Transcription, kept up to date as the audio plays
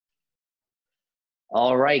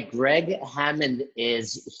All right, Greg Hammond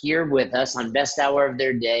is here with us on Best Hour of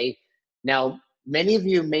Their Day. Now, many of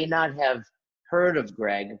you may not have heard of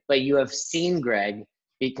Greg, but you have seen Greg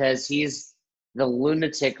because he's the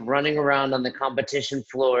lunatic running around on the competition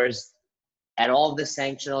floors at all the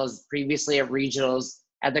sanctionals, previously at regionals,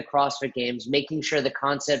 at the CrossFit Games, making sure the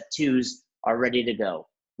Concept 2s are ready to go.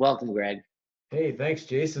 Welcome, Greg. Hey, thanks,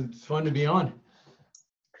 Jason. It's fun to be on.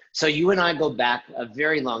 So you and I go back a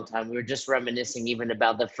very long time. We were just reminiscing even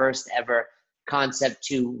about the first ever Concept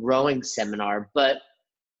 2 rowing seminar. But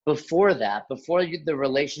before that, before the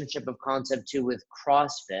relationship of Concept 2 with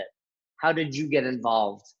CrossFit, how did you get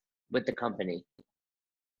involved with the company?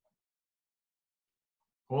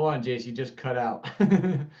 Hold on, Jason, you just cut out.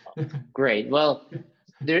 Great. Well,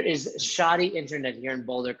 there is shoddy internet here in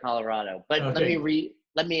Boulder, Colorado. But Okay.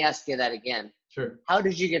 let me ask you that again. Sure. How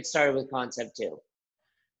did you get started with Concept 2?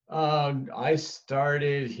 I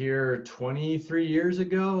started here 23 years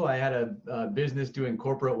ago. I had a business doing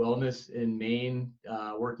corporate wellness in Maine,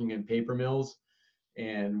 working in paper mills,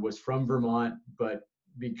 and was from Vermont. But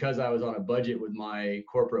because I was on a budget with my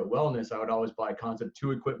corporate wellness, I would always buy Concept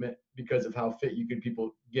 2 equipment because of how fit you could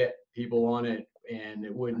get people on it, and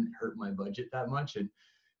it wouldn't hurt my budget that much. And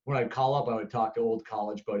when I'd call up, I would talk to old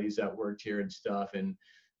college buddies that worked here and stuff. And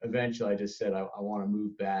eventually I just said, I want to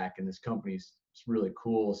move back, and this company's really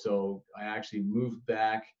cool. So I actually moved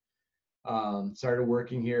back, started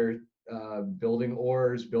working here, building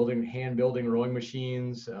oars, hand building rowing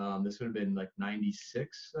machines. This would have been like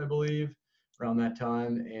 96, I believe, around that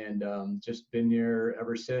time. And just been here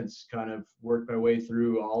ever since, kind of worked my way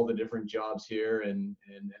through all the different jobs here and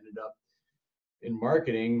ended up in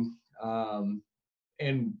marketing.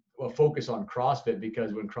 And a focus on CrossFit,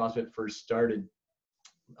 because when CrossFit first started,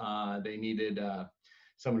 they needed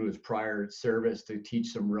someone who was prior service to teach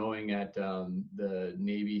some rowing at the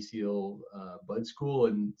Navy SEAL Bud School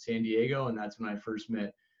in San Diego. And that's when I first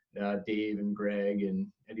met Dave and Greg and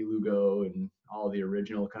Eddie Lugo and all the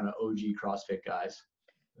original kind of OG CrossFit guys.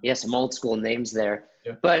 Yeah, some old school names there.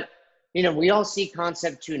 Yeah. But, you know, we all see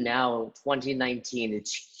Concept 2 now, 2019.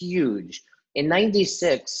 It's huge. In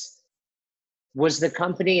 96, was the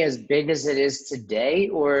company as big as it is today?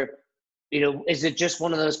 Or, you know, is it just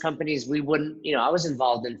one of those companies we wouldn't, you know, I was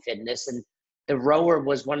involved in fitness, and the rower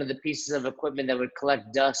was one of the pieces of equipment that would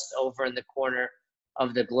collect dust over in the corner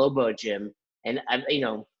of the Globo gym. And, you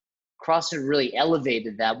know, CrossFit really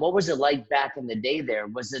elevated that. What was it like back in the day there?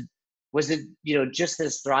 Was it, you know, just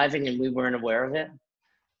as thriving and we weren't aware of it?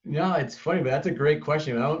 No, it's funny, but that's a great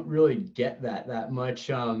question. I don't really get that much.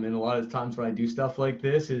 And a lot of times when I do stuff like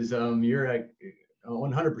this is you're at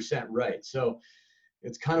 100% right. So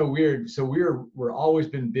it's kind of weird. So we're always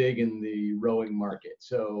been big in the rowing market.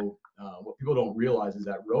 So what people don't realize is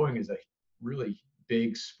that rowing is a really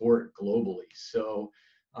big sport globally. So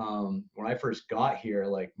when I first got here,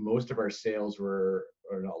 like most of our sales were,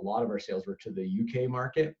 or a lot of our sales were to the UK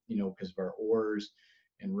market, you know, because of our oars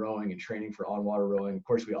and rowing and training for on-water rowing. Of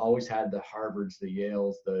course, we always had the Harvards, the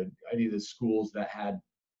Yales, any of the schools that had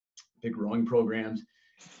big rowing programs.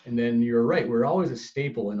 And then you're right, we're always a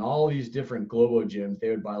staple in all these different Globo gyms.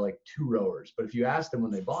 They would buy like 2 rowers. But if you ask them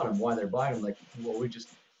when they bought them, why they're buying them, like, well, we just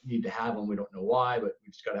need to have them. We don't know why, but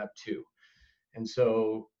we just got to have 2. And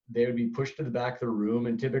so they would be pushed to the back of the room,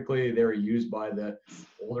 and typically they were used by the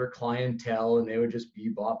older clientele, and they would just be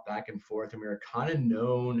bought back and forth. And we were kind of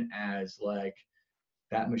known as like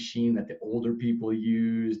that machine that the older people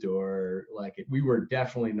used, or like we were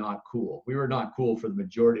definitely not cool. We were not cool for the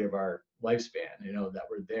majority of our lifespan, you know, that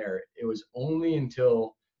were there. It was only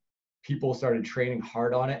until people started training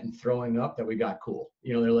hard on it and throwing up that we got cool.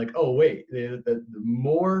 You know, they're like, oh, wait, the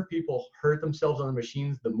more people hurt themselves on the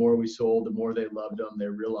machines, the more we sold, the more they loved them. They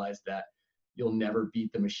realized that you'll never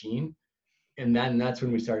beat the machine. And then that's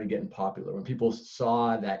when we started getting popular, when people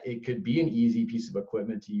saw that it could be an easy piece of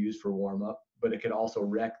equipment to use for warm up, but it could also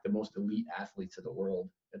wreck the most elite athletes of the world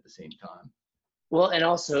at the same time. Well, and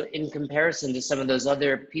also in comparison to some of those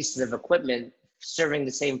other pieces of equipment serving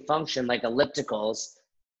the same function, like ellipticals,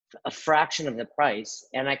 a fraction of the price.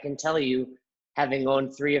 And I can tell you, having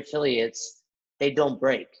owned 3 affiliates, they don't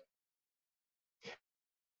break.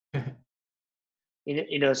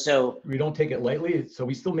 You know, so we don't take it lightly. So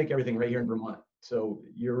we still make everything right here in Vermont. So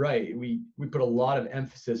you're right. We put a lot of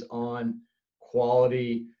emphasis on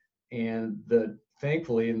quality, and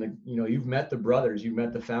thankfully, you know, you've met the brothers, you've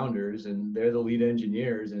met the founders, and they're the lead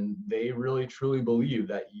engineers, and they really truly believe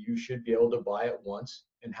that you should be able to buy it once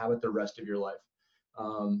and have it the rest of your life.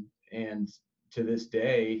 And to this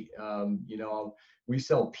day, you know, we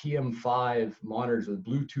sell PM5 monitors with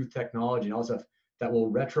Bluetooth technology and all stuff that will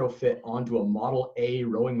retrofit onto a Model A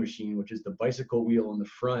rowing machine, which is the bicycle wheel in the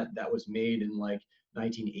front that was made in like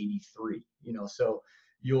 1983. So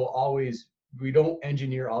you'll always, we don't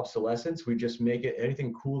engineer obsolescence. We just make it,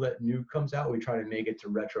 anything cool that new comes out, we try to make it to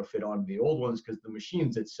retrofit onto the old ones, because the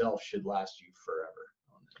machines itself should last you forever.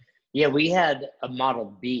 Yeah, we had a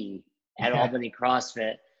Model B at Albany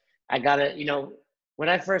CrossFit. I got it, when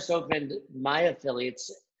I first opened my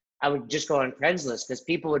affiliates, I would just go on Craigslist because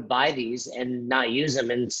people would buy these and not use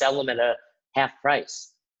them and sell them at a half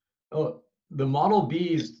price. Oh, the Model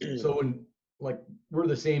Bs. So when, like, we're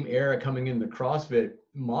the same era coming into CrossFit,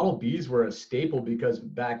 Model Bs were a staple, because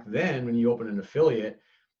back then when you open an affiliate,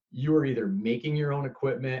 you were either making your own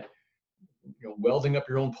equipment, welding up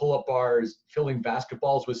your own pull-up bars, filling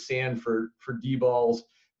basketballs with sand for D-balls.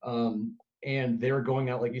 And they were going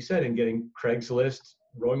out, like you said, and getting Craigslist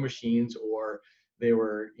rowing machines, or they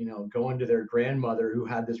were, going to their grandmother who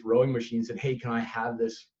had this rowing machine, said, hey, can I have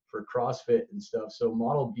this for CrossFit and stuff? So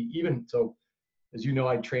Model B, even so, as you know,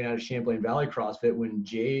 I train out of Champlain Valley CrossFit. When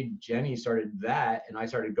Jenny started that, and I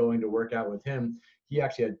started going to work out with him, he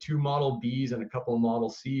actually had 2 Model Bs and a couple of Model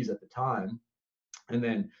Cs at the time. And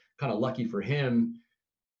then, kind of lucky for him,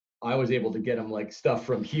 I was able to get him like stuff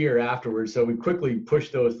from here afterwards. So we quickly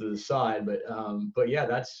pushed those to the side. But yeah,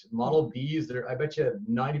 that's Model Bs. There, I bet you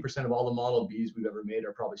 90% of all the Model Bs we've ever made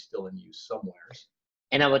are probably still in use somewhere.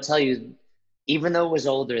 And I will tell you, even though it was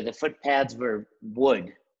older, the foot pads were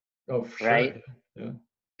wood. Oh, for right? Sure. Yeah.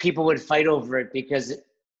 People would fight over it because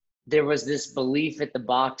there was this belief at the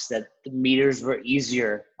box that the meters were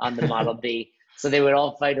easier on the Model B. So they would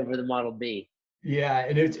all fight over the Model B. Yeah,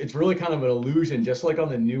 and it's really kind of an illusion, just like on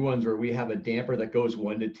the new ones where we have a damper that goes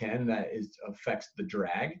 1 to 10 that affects the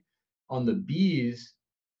drag. On the Bs,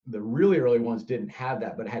 the really early ones didn't have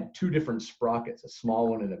that, but had 2 different sprockets, a small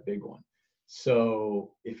one and a big one.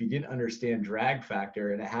 So if you didn't understand drag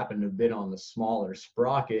factor and it happened to have been on the smaller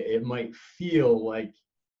sprocket, it might feel like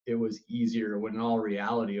it was easier, when in all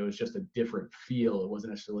reality, it was just a different feel. It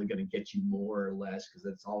wasn't necessarily going to get you more or less,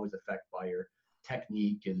 because it's always affected by your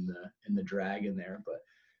technique and the drag in there. But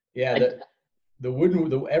yeah, the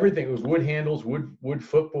wooden, everything, it was wood handles, wood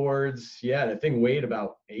footboards. Yeah, the thing weighed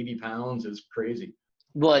about 80 pounds. Is crazy.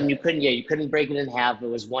 Well, and you couldn't break it in half. It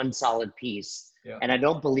was one solid piece. Yeah. And I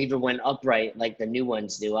don't believe it went upright like the new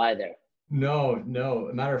ones do either. No.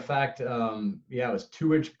 Matter of fact, yeah, it was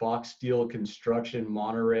 2-inch box steel construction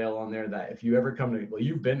monorail on there, that if you ever come to, well,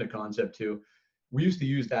 you've been to Concept 2, we used to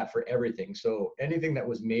use that for everything. So anything that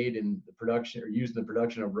was made in the production or used in the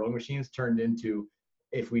production of rowing machines turned into,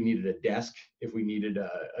 if we needed a desk, if we needed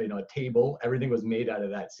a table, everything was made out of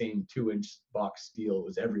that same 2-inch box steel. It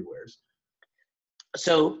was everywhere.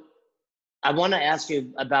 So I want to ask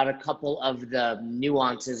you about a couple of the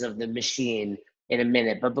nuances of the machine in a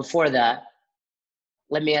minute. But before that,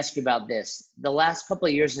 let me ask you about this. The last couple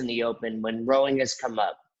of years in the Open, when rowing has come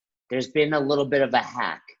up, there's been a little bit of a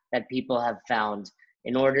hack that people have found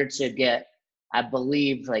in order to get, I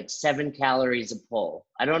believe, like 7 calories a pull.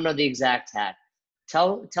 I don't know the exact hack.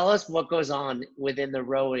 Tell us what goes on within the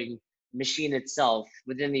rowing machine itself,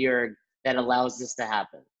 within the erg, that allows this to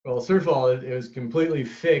happen. Well, first of all, it was completely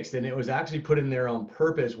fixed, and it was actually put in there on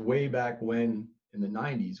purpose way back when, in the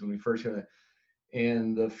 90s, when we first got it.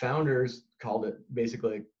 And the founders called it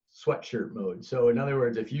basically sweatshirt mode. So in other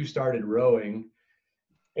words, if you started rowing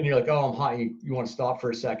and you're like, oh, I'm hot, you want to stop for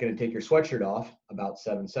a second and take your sweatshirt off, about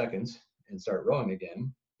 7 seconds, and start rowing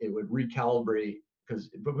again, it would recalibrate,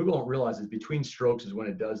 but people don't realize is between strokes is when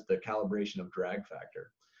it does the calibration of drag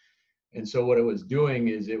factor. And so what it was doing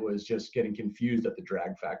is it was just getting confused at the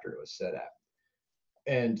drag factor it was set at.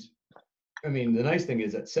 And I mean, the nice thing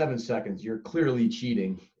is at 7 seconds, you're clearly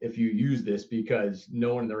cheating if you use this, because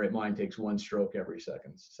no one in their right mind takes 1 stroke every 7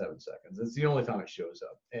 seconds. It's the only time it shows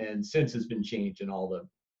up. And since it's been changed in all the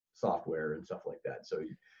software and stuff like that, so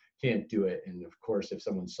you can't do it. And of course, if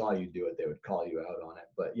someone saw you do it, they would call you out on it.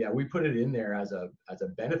 But yeah, we put it in there as a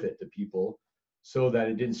benefit to people so that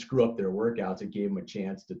it didn't screw up their workouts. It gave them a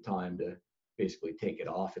chance to time to basically take it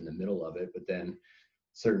off in the middle of it. But then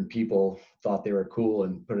certain people thought they were cool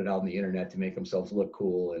and put it out on the internet to make themselves look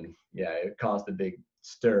cool. And yeah, it caused a big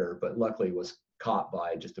stir, but luckily it was caught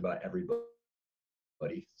by just about everybody.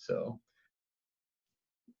 So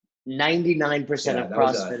 99% of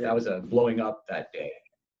CrossFitters. That was a blowing up that day.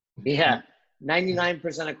 Yeah. 99%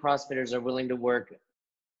 of CrossFitters are willing to work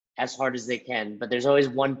as hard as they can, but there's always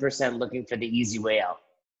 1% looking for the easy way out.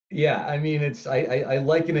 Yeah, I mean, I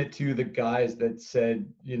liken it to the guys that said,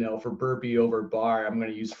 for burpee over bar, I'm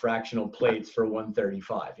going to use fractional plates for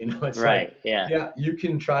 135. It's right. Like, yeah, you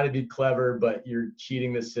can try to be clever, but you're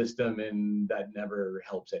cheating the system, and that never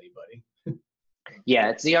helps anybody. Yeah,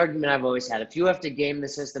 it's the argument I've always had. If you have to game the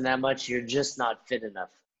system that much, you're just not fit enough.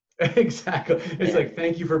 Exactly. It's Yeah. like,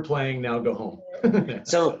 thank you for playing. Now go home.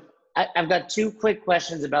 So I've got two quick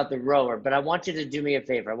questions about the rower, but I want you to do me a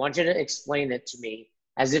favor. I want you to explain it to me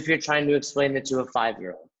as if you're trying to explain it to a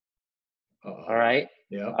 5-year-old. All right?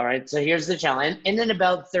 Yeah. All right. So here's the challenge. And in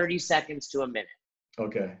about 30 seconds to a minute.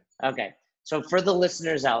 Okay. Okay. So for the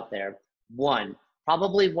listeners out there,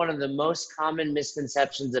 probably one of the most common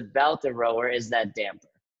misconceptions about the rower is that damper.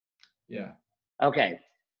 Yeah. Okay.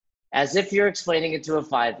 As if you're explaining it to a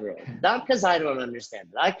 5-year-old. Not because I don't understand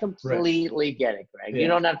it. I completely get it, Greg. Yeah. You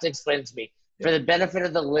don't have to explain it to me. Yeah. For the benefit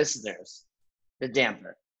of the listeners, the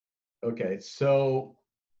damper. Okay. So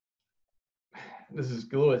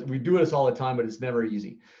we do this all the time, but it's never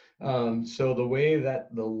easy. So the way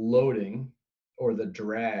that the loading or the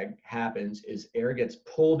drag happens is air gets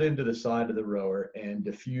pulled into the side of the rower and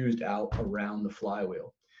diffused out around the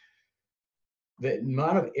flywheel. The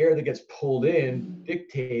amount of air that gets pulled in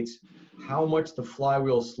dictates how much the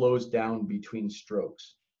flywheel slows down between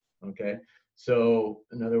strokes. Okay. So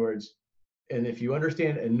in other words, and if you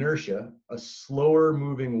understand inertia, a slower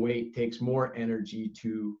moving weight takes more energy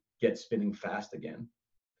to get spinning fast again.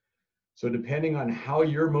 So depending on how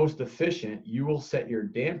you're most efficient, you will set your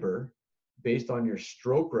damper based on your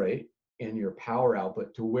stroke rate and your power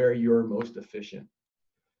output to where you're most efficient.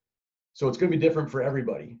 So it's going to be different for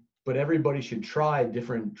everybody, but everybody should try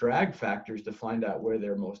different drag factors to find out where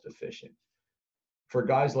they're most efficient. For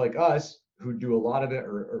guys like us who do a lot of it,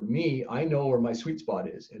 or me, I know where my sweet spot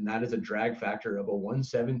is, and that is a drag factor of a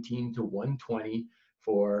 117 to 120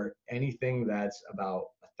 for anything that's about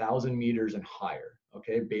 1,000 meters and higher.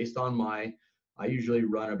 Okay, based on I usually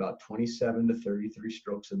run about 27 to 33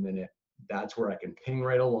 strokes a minute. That's where I can ping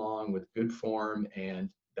right along with good form, and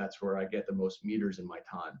that's where I get the most meters in my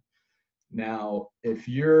time. Now, if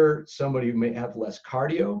you're somebody who may have less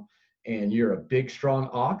cardio and you're a big, strong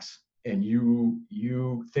ox, and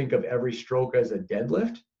you think of every stroke as a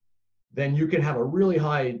deadlift, then you can have a really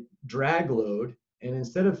high drag load. And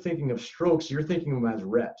instead of thinking of strokes, you're thinking of them as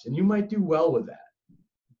reps. And you might do well with that.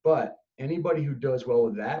 But anybody who does well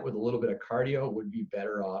with that, with a little bit of cardio, would be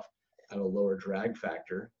better off at a lower drag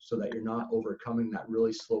factor so that you're not overcoming that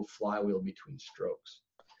really slow flywheel between strokes.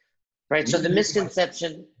 Right. So the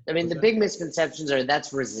misconception, the big misconceptions are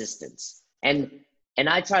that's resistance. And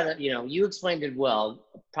I try to, you explained it well,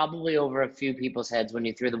 probably over a few people's heads when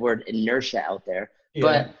you threw the word inertia out there.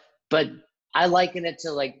 Yeah. But I liken it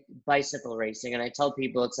to like bicycle racing. And I tell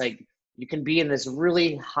people it's like you can be in this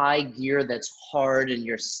really high gear that's hard and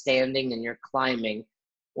you're standing and you're climbing,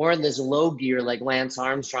 or in this low gear like Lance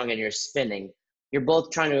Armstrong and you're spinning. You're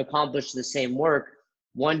both trying to accomplish the same work.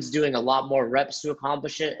 One's doing a lot more reps to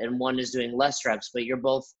accomplish it, and one is doing less reps, but you're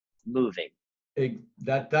both moving.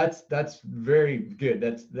 That's very good.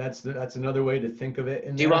 That's another way to think of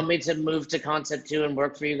it. Do you want me to move to concept 2 and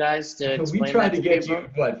work for you guys to explain? We tried to get you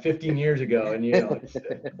 15 years ago, and you're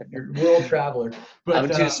a world traveler. But I'm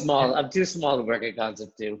too small. I'm too small to work at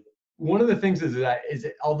concept 2. One of the things is that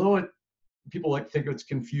although people think it's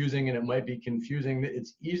confusing, and it might be confusing,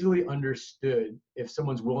 it's easily understood if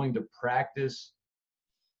someone's willing to practice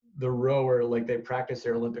the rower like they practice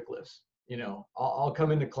their Olympic lifts. I'll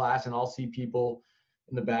come into class and I'll see people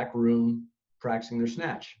in the back room practicing their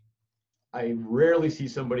snatch. I rarely see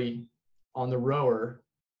somebody on the rower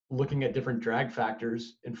looking at different drag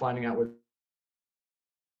factors and finding out what.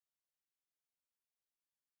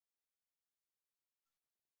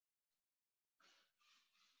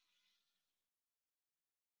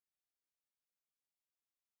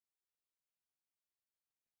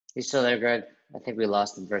 You still there, Greg? I think we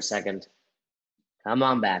lost him for a second. Come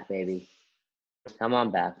on back, baby. Come on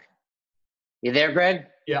back. You there, Greg?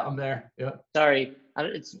 Yeah, I'm there. Yeah. Sorry.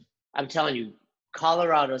 I'm telling you,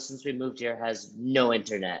 Colorado, since we moved here, has no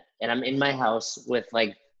internet. And I'm in my house with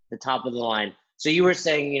like the top of the line. So you were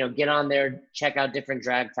saying, get on there, check out different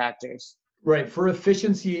drag factors. Right, for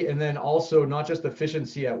efficiency, and then also not just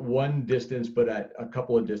efficiency at one distance, but at a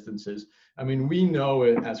couple of distances. We know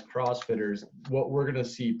it as CrossFitters, what we're going to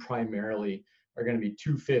see primarily are going to be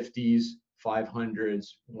 250s, 500s,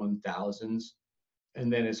 1000s,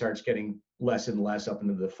 and then it starts getting less and less up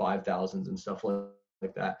into the 5000s and stuff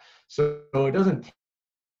like that. So it doesn't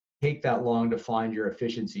take that long to find your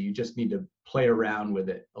efficiency. You just need to play around with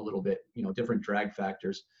it a little bit, different drag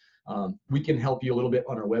factors. We can help you a little bit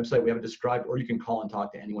on our website. We have it described, or you can call and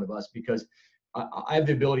talk to any one of us, because I have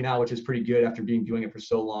the ability now, which is pretty good after doing it for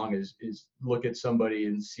so long, is look at somebody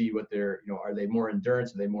and see what they're, are they more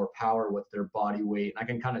endurance? Are they more power? What's their body weight? And I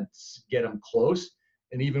can kind of get them close.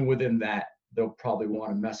 And even within that, they'll probably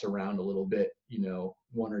want to mess around a little bit,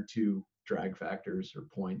 1 or 2 drag factors or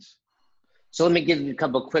points. So let me give you a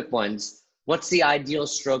couple quick ones. What's the ideal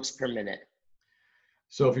strokes per minute?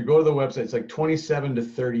 So if you go to the website, it's like 27 to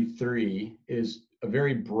 33 is a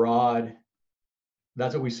very broad,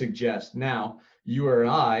 that's what we suggest. Now, you or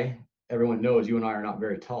I, everyone knows you and I are not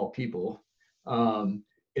very tall people.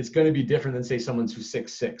 It's going to be different than say someone who's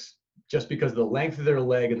 6'6", just because of the length of their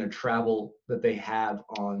leg and their travel that they have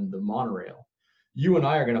on the monorail. You and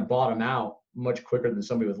I are going to bottom out much quicker than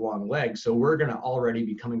somebody with long legs. So we're going to already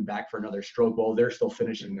be coming back for another stroke while they're still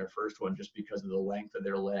finishing their first one just because of the length of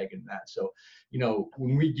their leg and that. So, you know,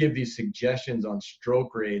 when we give these suggestions on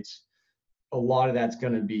stroke rates, a lot of that's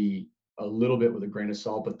going to be a little bit with a grain of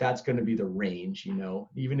salt, but that's going to be the range. You know,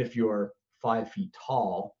 even if you're 5 feet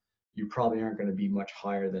tall, you probably aren't going to be much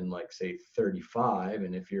higher than like say 35.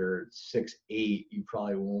 And if you're 6'8", you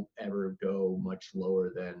probably won't ever go much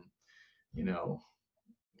lower than, you know,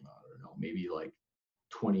 I don't know, maybe like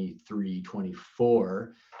 23,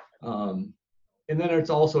 24. And then it's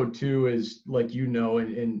also too is like, you know,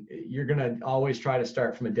 and you're going to always try to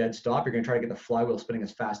start from a dead stop. You're going to try to get the flywheel spinning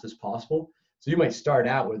as fast as possible. So you might start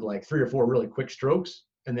out with like 3 or 4 really quick strokes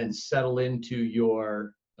and then settle into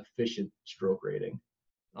your efficient stroke rating.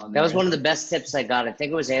 That was one of the best tips I got. I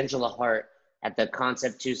think it was Angela Hart at the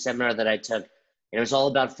Concept 2 seminar that I took. And it was all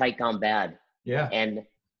about Fight Gone Bad. Yeah. And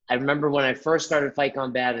I remember when I first started Fight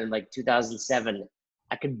Gone Bad in like 2007,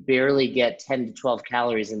 I could barely get 10 to 12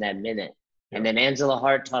 calories in that minute. Yeah. And then Angela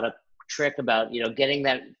Hart taught a trick about, you know, getting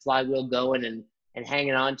that flywheel going and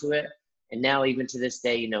hanging on to it. And now even to this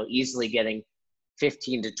day, you know, easily getting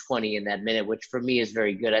 15 to 20 in that minute, which for me is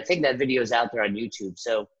very good. I think that video is out there on YouTube.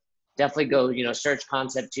 So definitely go, you know, search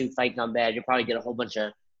Concept 2 Fight Gone Bad. You'll probably get a whole bunch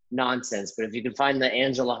of nonsense. But if you can find the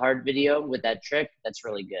Angela Hart video with that trick, that's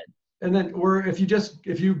really good. And then, or if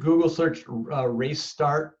you Google search race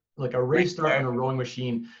start, like a race start on a rowing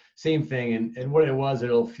machine, same thing. And what it was,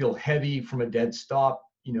 it'll feel heavy from a dead stop,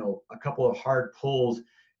 you know, a couple of hard pulls.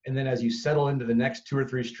 And then as you settle into the next 2 or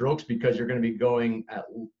 3 strokes, because you're going to be going at,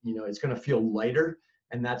 you know, it's going to feel lighter.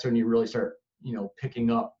 And that's when you really start, you know, picking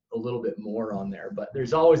up a little bit more on there. But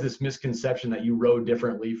there's always this misconception that you row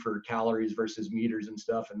differently for calories versus meters and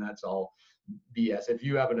stuff. And that's all BS. If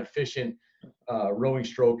you have an efficient rowing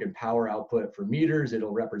stroke and power output for meters, it'll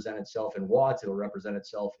represent itself in watts, it'll represent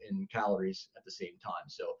itself in calories at the same time.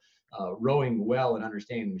 So rowing well and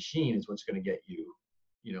understanding the machine is what's going to get you,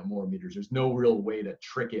 you know, more meters. There's no real way to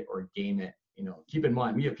trick it or game it. You know, keep in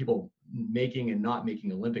mind, we have people making and not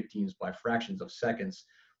making Olympic teams by fractions of seconds.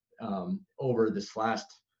 Over this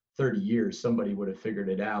last 30 years, somebody would have figured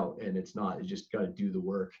it out, and it's not. You just got to do the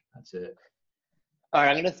work. That's it. All right,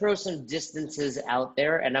 I'm going to throw some distances out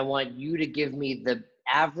there, and I want you to give me the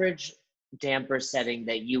average damper setting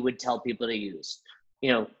that you would tell people to use.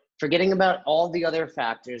 You know, forgetting about all the other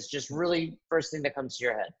factors, just really first thing that comes to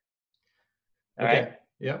your head. All right?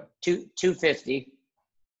 Yep. 250.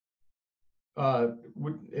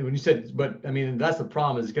 When you said, but I mean, that's the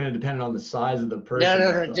problem. It's going to depend on the size of the person.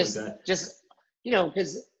 No. Just, you know,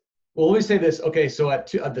 because. Well, let me say this. Okay, so at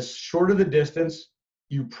the shorter the distance,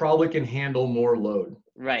 you probably can handle more load.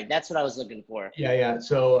 Right. That's what I was looking for. Yeah.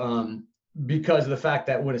 So because of the fact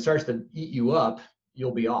that when it starts to eat you up,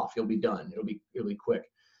 you'll be off. You'll be done. It'll be quick.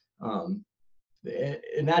 And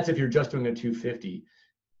that's if you're just doing a 250.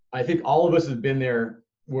 I think all of us have been there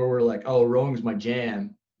where we're like, oh, rowing's my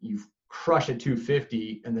jam. You crush at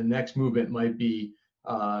 250, and the next movement might be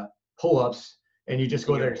pull-ups, and you just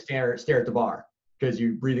go there and stare at the bar because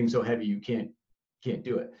you're breathing so heavy you can't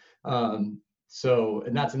do it. So,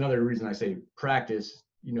 and that's another reason I say practice,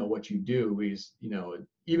 you know, what you do, because, you know,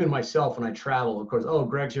 even myself, when I travel, of course, oh,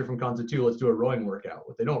 Greg's here from Concept 2, let's do a rowing workout.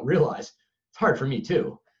 What they don't realize, it's hard for me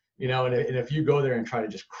too, you know, and if you go there and try to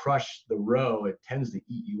just crush the row, it tends to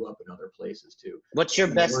eat you up in other places too. What's your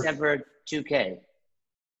best ever 2K?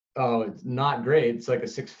 Oh, it's not great. It's like a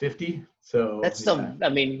 650. So that's still, I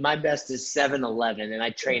mean, my best is 711, and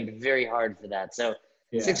I trained very hard for that. So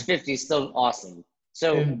 650 is still awesome.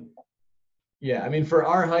 So, yeah, I mean, for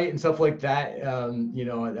our height and stuff like that, you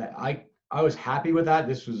know, I was happy with that.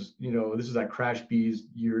 This was, you know, this was at Crash Bees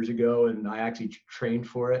years ago, and I actually trained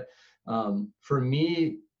for it. For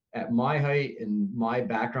me, at my height and my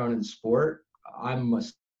background in sport, I'm a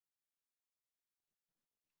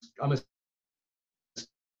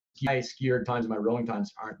my skier times and my rowing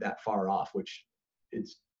times aren't that far off, which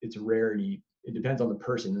it's a rarity. It depends on the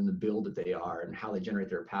person and the build that they are and how they generate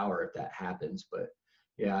their power if that happens. But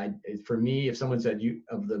yeah, for me, if someone said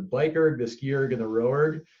of the bike erg, the ski erg, and the row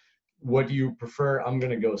erg, what do you prefer? I'm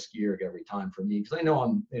going to go ski erg every time for me, because I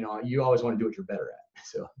know you always want to do what you're better at.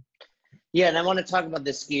 So Yeah, and I want to talk about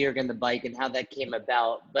the ski erg and the bike and how that came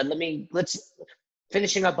about. But let's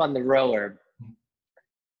finishing up on the rower.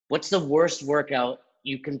 What's the worst workout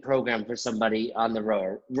you can program for somebody on the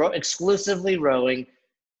rower? Exclusively rowing.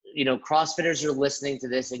 CrossFitters are listening to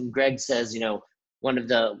this, and Greg says, one of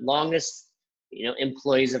the longest,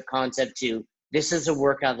 employees of Concept 2, this is a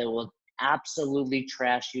workout that will absolutely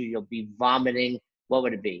trash you. You'll be vomiting. What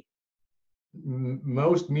would it be?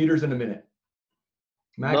 Most meters in a minute.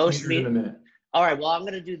 Max Most meters in a minute. All right. Well, I'm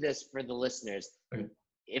going to do this for the listeners. Okay.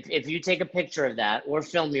 If you take a picture of that or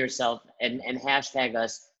film yourself and hashtag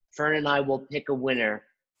us, Fern and I will pick a winner,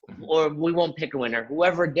 or we won't pick a winner.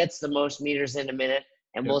 Whoever gets the most meters in a minute,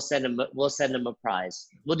 and we'll send them a prize.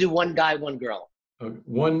 We'll do one guy, one girl. Okay.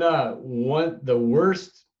 The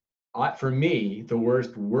worst, for me, the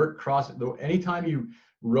worst work anytime you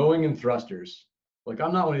rowing and thrusters. Like,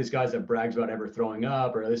 I'm not one of these guys that brags about ever throwing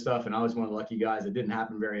up or other stuff, and I was one of the lucky guys. It didn't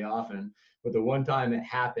happen very often. But the one time it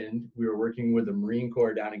happened, we were working with the Marine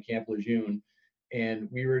Corps down in Camp Lejeune, and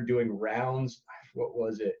we were doing rounds. What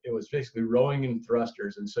was it? It was basically rowing and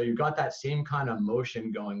thrusters. And so you got that same kind of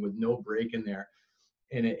motion going with no break in there.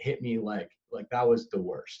 And it hit me like that was the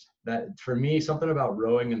worst. That, for me, something about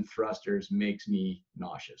rowing and thrusters makes me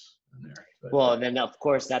nauseous in there. But, well, then of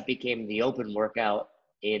course that became the open workout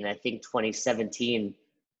in, I think, 2017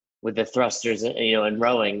 with the thrusters, and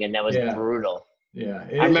rowing, and that was brutal. Yeah.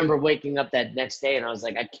 I remember waking up that next day and I was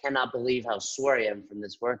like, I cannot believe how sore I am from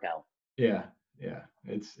this workout. Yeah. Yeah.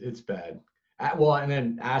 It's bad. Well, and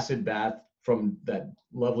then acid bath from that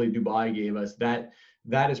lovely Dubai gave us, that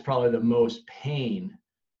is probably the most pain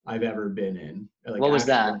I've ever been in. Like, what was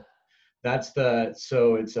that? It's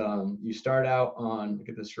you start out on,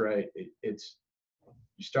 get this right.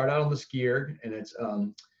 You start out on the ski erg, and it's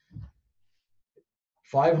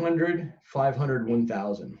 500, 500,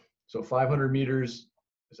 1,000. So 500 meters,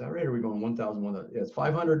 is that right? Or are we going 1,000, 1,000? Yeah, it's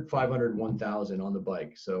 500, 500, 1,000 on the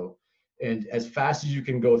bike. So, and as fast as you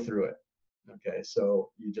can go through it. Okay,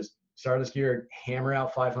 so you just start the ski erg, hammer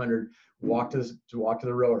out 500, walk to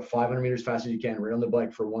the rower 500 meters fast as you can, right on the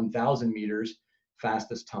bike for 1,000 meters,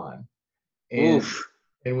 fastest time.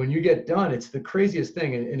 And when you get done, it's the craziest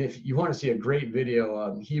thing. And if you want to see a great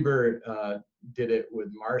video, Heber did it with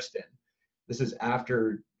Marston. This is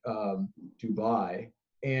after Dubai.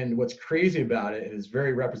 And what's crazy about it is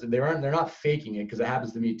very representative. They're not faking it, because it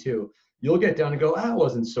happens to me too. You'll get down and go, that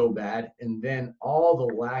wasn't so bad. And then all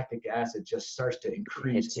the lactic acid just starts to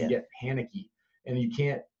increase and get panicky. And you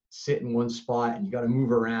can't sit in one spot, and you got to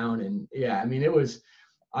move around. And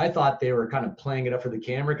I thought they were kind of playing it up for the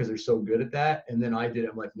camera because they're so good at that. And then I did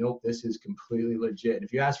it. I'm like, nope, this is completely legit. And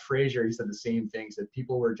if you ask Fraser, he said the same things, that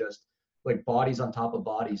people were just like bodies on top of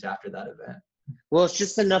bodies after that event. Well, it's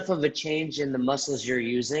just enough of a change in the muscles you're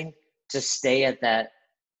using to stay at that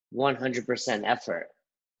 100% effort,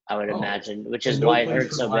 I would imagine, which is why it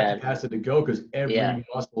hurts so bad. It has to go, because every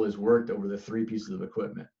muscle is worked over the 3 pieces of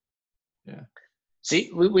equipment. Yeah. See,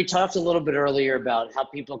 we talked a little bit earlier about how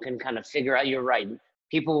people can kind of figure out, you're right.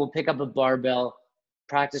 People will pick up a barbell,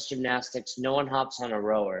 practice gymnastics. No one hops on a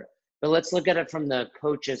rower. But let's look at it from the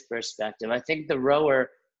coach's perspective. I think the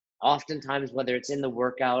rower, oftentimes, whether it's in the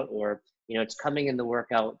workout or, it's coming in the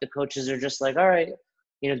workout, the coaches are just like, all right,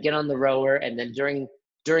 get on the rower. And then during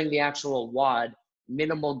the actual WOD,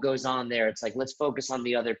 minimal goes on there. It's like, let's focus on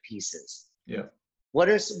the other pieces. Yeah.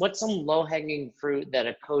 What's some low-hanging fruit that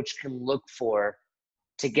a coach can look for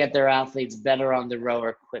to get their athletes better on the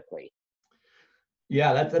rower quickly?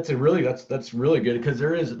 Yeah, that's really good, because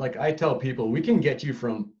there is, like I tell people, we can get you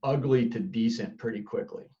from ugly to decent pretty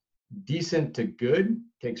quickly. Decent to good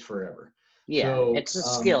takes forever. Yeah, so, it's a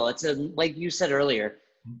skill. It's like you said earlier,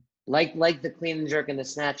 like the clean and jerk and the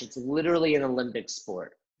snatch, it's literally an Olympic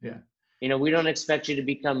sport. Yeah. We don't expect you to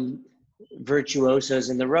become virtuosos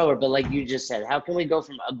in the rower, but like you just said, how can we go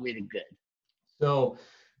from ugly to good? So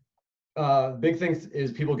big thing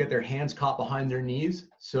is people get their hands caught behind their knees.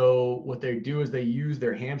 So what they do is they use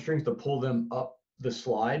their hamstrings to pull them up the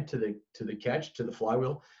slide to the catch, to the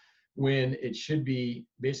flywheel, when it should be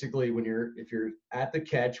basically if you're at the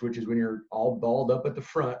catch, which is when you're all balled up at the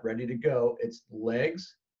front, ready to go, it's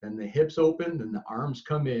legs, then the hips open, then the arms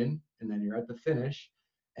come in, and then you're at the finish.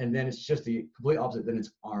 And then it's just the complete opposite. Then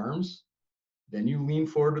it's arms, then you lean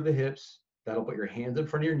forward with the hips. That'll put your hands in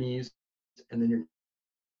front of your knees, and then your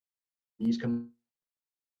knees come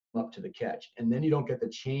up to the catch. And then you don't get the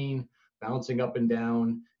chain bouncing up and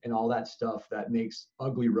down and all that stuff that makes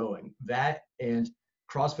ugly rowing. That, and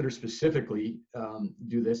CrossFitters specifically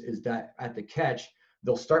do this, is that at the catch,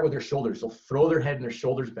 they'll start with their shoulders. They'll throw their head and their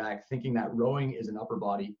shoulders back, thinking that rowing is an upper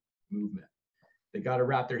body movement. They got to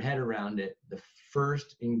wrap their head around it. The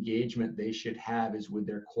first engagement they should have is with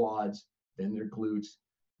their quads, then their glutes,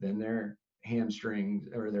 then their hamstrings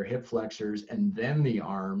or their hip flexors, and then the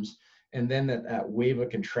arms. And then that wave of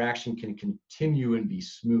contraction can continue and be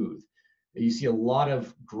smooth. You see a lot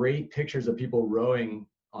of great pictures of people rowing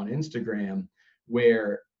on Instagram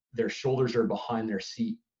where their shoulders are behind their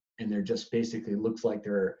seat and they're just basically looks like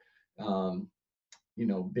they're,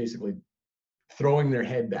 basically throwing their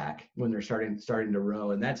head back when they're starting to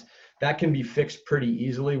row. And that can be fixed pretty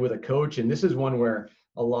easily with a coach. And this is one where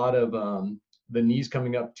a lot of the knees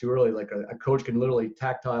coming up too early, like a coach can literally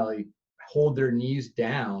tactilely hold their knees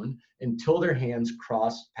down until their hands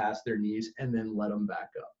cross past their knees and then let them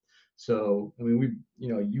back up. So, I mean,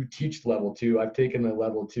 you teach level 2, I've taken the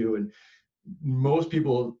level 2, and most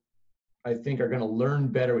people I think are going to learn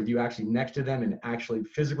better with you actually next to them and actually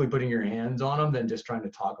physically putting your hands on them than just trying to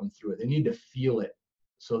talk them through it. They need to feel it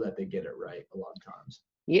so that they get it right a lot of times.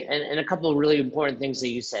 Yeah, and a couple of really important things that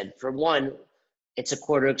you said. For one, it's a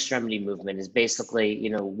quarter extremity movement is basically,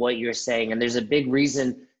 what you're saying. And there's a big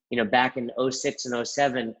reason, back in 06 and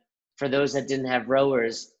 07, for those that didn't have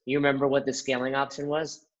rowers, you remember what the scaling option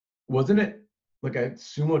was? Wasn't it like a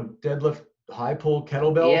sumo deadlift high pull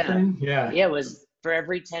kettlebell thing? Yeah. Yeah, it was for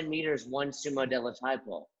every 10 meters, one sumo deadlift high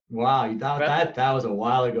pull. Wow, that was a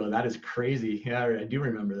while ago. That is crazy. Yeah, I do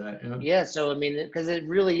remember that. Yeah, so I mean, because it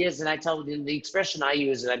really is, and I tell you the expression I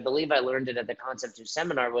use, and I believe I learned it at the Concept 2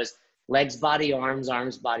 seminar, was legs, body, arms,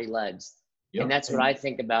 arms, body, legs. Yep. And that's what I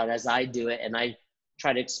think about as I do it, and I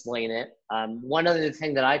try to explain it. One other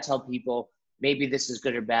thing that I tell people, maybe this is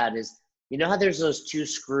good or bad, is how there's those 2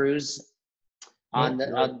 screws on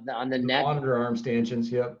the neck? Monitor arm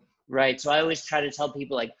stanchions, yep. Right, so I always try to tell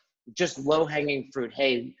people, like, just low-hanging fruit,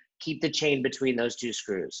 hey, keep the chain between those 2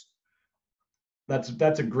 screws.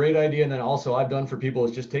 That's a great idea. And then also I've done for people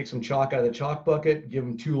is just take some chalk out of the chalk bucket, give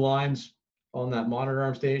them 2 lines on that monitor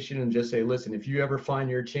arm station and just say, listen, if you ever find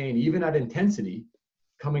your chain, even at intensity,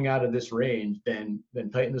 coming out of this range, then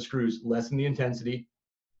tighten the screws, lessen the intensity,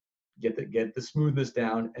 get the smoothness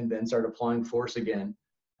down, and then start applying force again.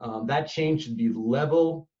 That chain should be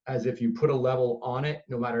level as if you put a level on it,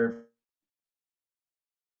 no matter if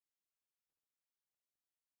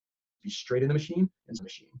be straight in the machine and the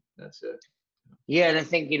machine. That's it. Yeah, and I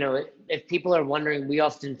think, if people are wondering,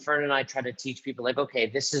 Fern and I try to teach people, like, okay,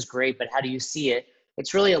 this is great, but how do you see it?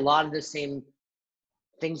 It's really a lot of the same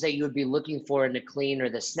things that you would be looking for in the clean or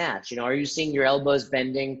the snatch. Are you seeing your elbows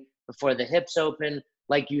bending before the hips open?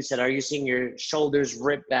 Like you said, are you seeing your shoulders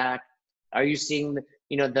rip back? Are you seeing,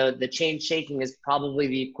 the chain shaking is probably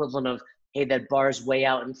the equivalent of, hey, that bar's way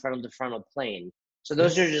out in front of the frontal plane. So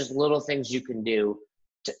those are just little things you can do.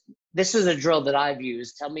 This is a drill that I've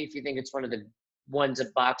used. Tell me if you think it's one of the ones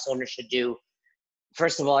that box owners should do.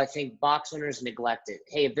 First of all, I think box owners neglect it.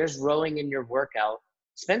 Hey, if there's rowing in your workout,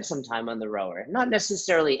 spend some time on the rower. Not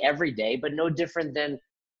necessarily every day, but no different than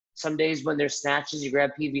some days when there's snatches, you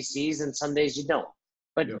grab PVCs, and some days you don't.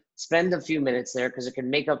 But spend a few minutes there because it can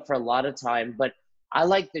make up for a lot of time. But I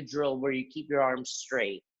like the drill where you keep your arms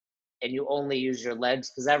straight and you only use your legs,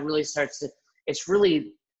 because that really it's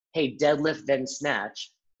really, hey, deadlift, then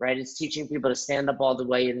snatch, right? It's teaching people to stand up all the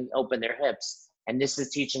way and open their hips. And this is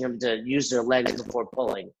teaching them to use their legs before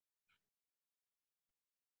pulling.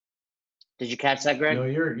 Did you catch that, Greg?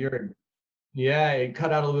 No, yeah, it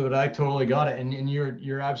cut out a little bit. I totally got it. And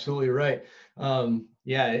you're absolutely right.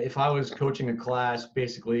 If I was coaching a class,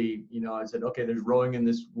 basically, I said, okay, there's rowing in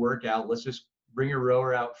this workout. Let's just bring a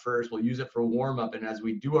rower out first. We'll use it for warm up. And as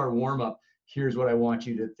we do our warm up, here's what I want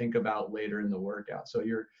you to think about later in the workout. So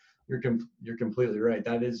you're completely right.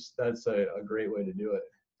 That's a great way to do it.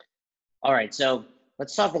 All right. So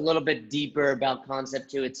let's talk a little bit deeper about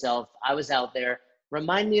Concept 2 itself. I was out there.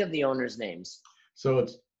 Remind me of the owners' names. So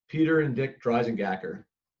it's Peter and Dick Dreisengacker.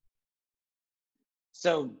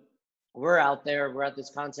 So we're out there. We're at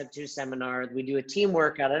this Concept 2 seminar. We do a team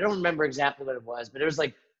workout. I don't remember exactly what it was, but it was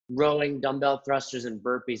like rowing, dumbbell thrusters, and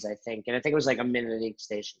burpees, I think. And I think it was like a minute at each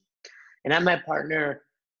station. And I'm my partner,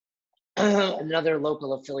 another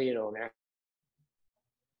local affiliate owner.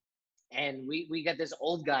 And we got this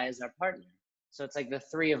old guy as our partner. So it's like the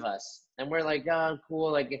 3 of us. And we're like, oh,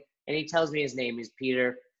 cool. Like, and he tells me his name is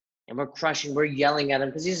Peter. And we're yelling at him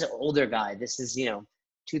because he's an older guy. This is,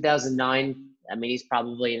 2009. I mean, he's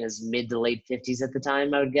probably in his mid to late 50s at the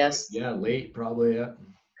time, I would guess. Yeah, late, probably, yeah.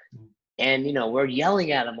 And, we're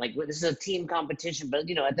yelling at him like, this is a team competition, but,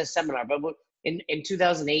 at the seminar. But in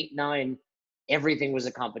 2008, 9, everything was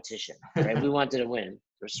a competition, right? We wanted to win.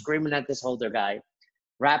 We're screaming at this older guy,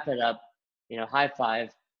 wrap it up, high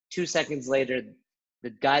five. 2 seconds later, the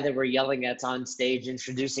guy that we're yelling at's on stage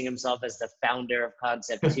introducing himself as the founder of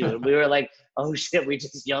Concept 2. And we were like, oh shit, we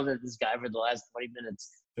just yelled at this guy for the last 20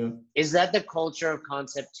 minutes. Yeah. Is that the culture of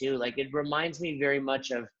Concept 2? Like, it reminds me very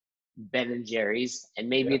much of Ben and Jerry's, and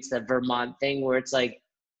maybe it's the Vermont thing where it's like,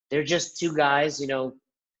 they're just two guys, you know,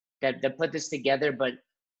 that put this together, but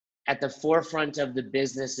at the forefront of the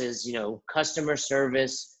business is, you know, customer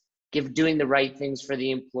service, doing the right things for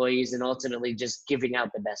the employees, and ultimately just giving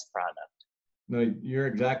out the best product. No, you're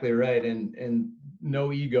exactly right. And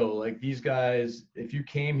no ego. Like these guys, if you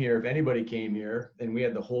came here, if anybody came here and we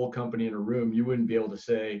had the whole company in a room, you wouldn't be able to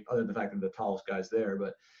say, other than the fact that the tallest guy's there,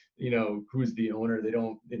 but you know, who's the owner? They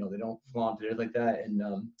don't, you know, they don't flaunt it like that. And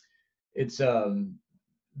it's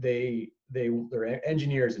they're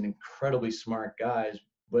engineers and incredibly smart guys.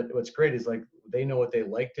 But what's great is like they know what they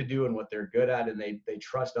like to do and what they're good at, and they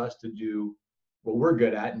trust us to do what we're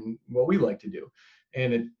good at and what we like to do.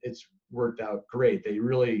 And it's worked out great. They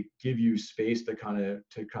really give you space to kind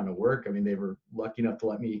of work. I mean, they were lucky enough to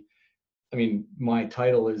let me. I mean, my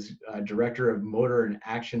title is Director of Motor and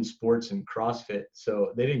Action Sports and CrossFit.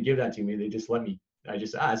 So they didn't give that to me. They just let me. I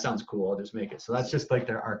just it sounds cool. I'll just make it. So that's just like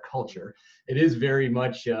our culture. It is very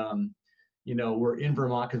much. You know, we're in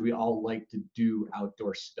Vermont because we all like to do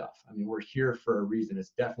outdoor stuff. I mean, we're here for a reason.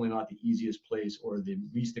 It's definitely not the easiest place or the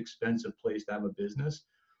least expensive place to have a business,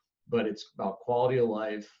 but it's about quality of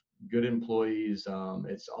life, good employees.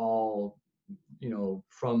 It's all, you know,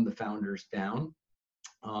 from the founders down,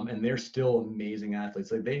 and they're still amazing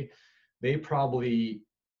athletes. Like they probably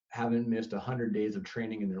haven't missed 100 days of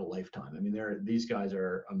training in their lifetime. I mean, these guys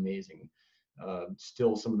are amazing.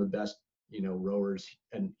 Still some of the best, you know, rowers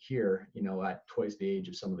and here, you know, at twice the age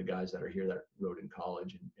of some of the guys that are here that rowed in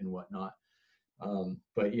college and whatnot.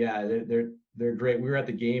 But yeah, they're great. We were at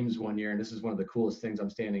the games one year, and this is one of the coolest things. I'm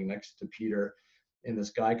standing next to Peter, and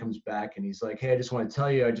this guy comes back and he's like, "Hey, I just want to tell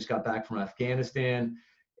you, I just got back from Afghanistan,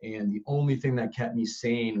 and the only thing that kept me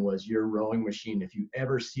sane was your rowing machine. If you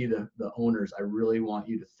ever see the owners, I really want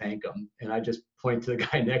you to thank them." And I just point to the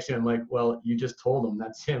guy next to him. I'm like, "Well, you just told him.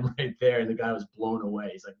 That's him right there." And the guy was blown away.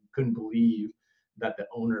 He's like, couldn't believe that the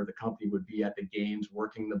owner of the company would be at the games,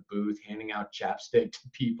 working the booth, handing out chapstick to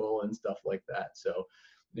people and stuff like that. So,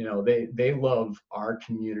 you know, they love our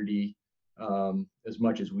community as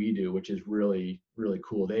much as we do, which is really, really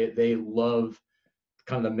cool. They love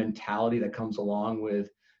kind of the mentality that comes along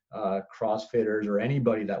with CrossFitters or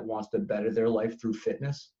anybody that wants to better their life through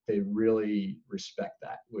fitness. They really respect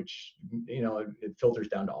that, which, you know, it filters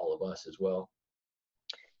down to all of us as well.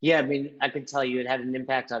 Yeah, I mean, I can tell you it had an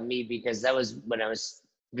impact on me because that was when I was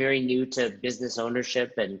very new to business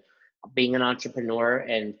ownership and being an entrepreneur,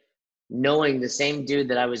 and knowing the same dude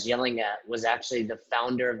that I was yelling at was actually the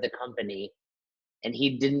founder of the company, and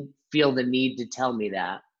he didn't feel the need to tell me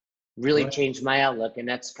that really Right. changed my outlook. And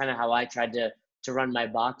that's kind of how I tried to run my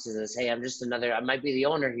boxes is, hey, I'm just I might be the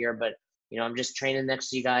owner here, but you know, I'm just training next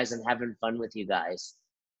to you guys and having fun with you guys.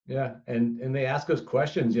 Yeah, and they ask us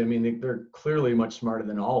questions. I mean, they're clearly much smarter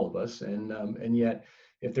than all of us, and yet,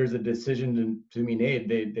 if there's a decision to be made,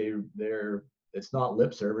 they're it's not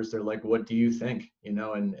lip service. They're like, "What do you think?" You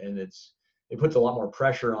know, and it puts a lot more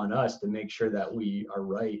pressure on us to make sure that we are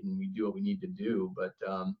right and we do what we need to do. But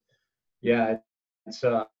yeah, it's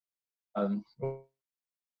well,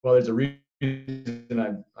 there's a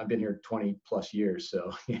reason I've been here 20 plus years,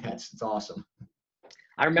 so yeah, it's awesome.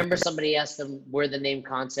 I remember somebody asked them where the name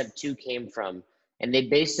Concept 2 came from, and they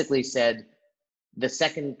basically said the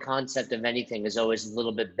second concept of anything is always a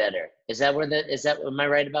little bit better. Am I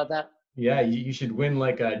right about that? Yeah, you should win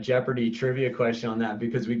like a Jeopardy trivia question on that,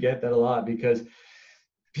 because we get that a lot, because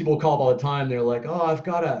people call up all the time. They're like, "Oh, I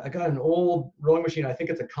got an old rowing machine. I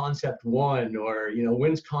think it's a Concept 1, or, you know,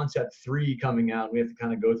 when's Concept 3 coming out?" We have to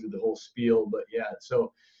kind of go through the whole spiel, but yeah,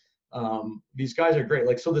 so these guys are great.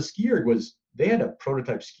 Like, so the skier they had a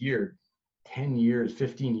prototype skier 10 years,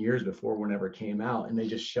 15 years before one ever came out, and they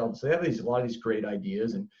just shelved. So they have a lot of these great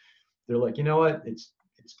ideas, and they're like, "You know what? It's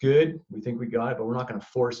good. We think we got it, but we're not going to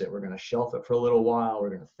force it. We're going to shelf it for a little while. We're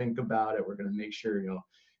going to think about it. We're going to make sure, you know,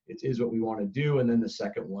 it is what we want to do." And then the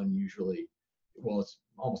second one usually, well, it's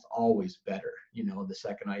almost always better, you know, the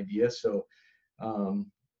second idea. So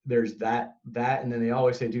there's that, and then they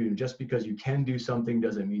always say, "Dude, just because you can do something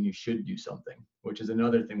doesn't mean you should do something," which is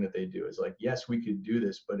another thing that they do. Is like, yes, we could do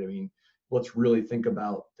this, but I mean, let's really think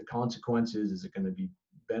about the consequences. Is it going to be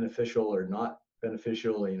beneficial or not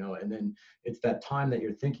beneficial, you know? And then it's that time that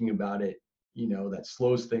you're thinking about it, you know, that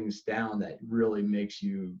slows things down, that really makes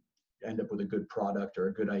you end up with a good product or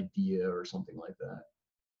a good idea or something like that.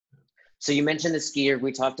 So you mentioned the skier.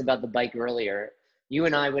 We talked about the bike earlier. you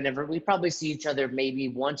and I, whenever we probably see each other maybe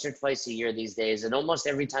once or twice a year these days, and almost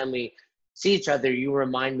every time we see each other, you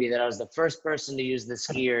remind me that I was the first person to use the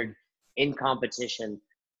ski erg in competition.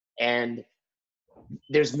 And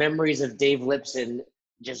there's memories of Dave Lipson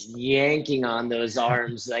just yanking on those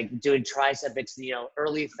arms, like doing tricep,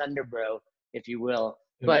 early Thunder Bro, if you will.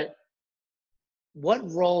 But what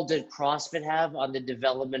role did CrossFit have on the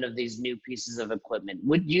development of these new pieces of equipment?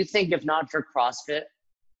 Would you think if not for CrossFit,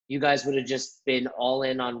 you guys would have just been all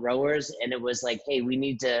in on rowers and it was like, hey, we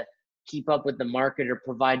need to keep up with the market or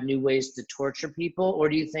provide new ways to torture people? Or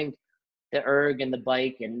do you think the erg and the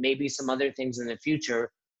bike and maybe some other things in the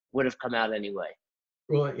future would have come out anyway?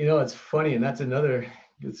 Well, it's funny, and that's another,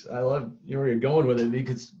 I love where you're going with it,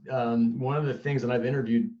 because one of the things that I've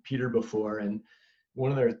interviewed Peter before, and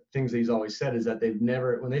one of the things that he's always said is that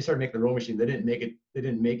when they started making the row machine, they didn't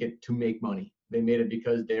make it to make money. They made it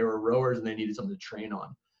because they were rowers and they needed something to train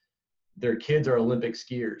on. Their kids are Olympic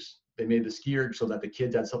skiers. They made the skier so that the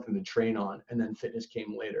kids had something to train on, and then fitness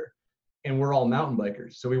came later. And we're all mountain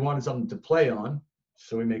bikers, so we wanted something to play on,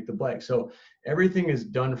 so we make the bike. So everything is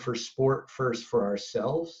done for sport first for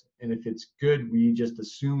ourselves, and if it's good, we just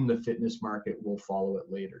assume the fitness market will follow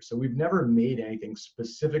it later. So we've never made anything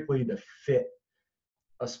specifically to fit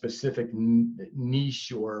a specific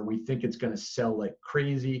niche, or we think it's going to sell like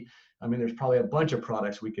crazy. I mean, there's probably a bunch of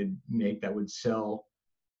products we could make that would sell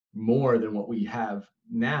more than what we have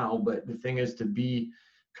now, but the thing is to be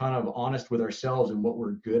kind of honest with ourselves and what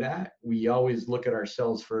we're good at. We always look at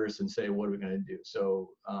ourselves first and say, what are we going to do? So,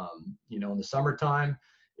 in the summertime,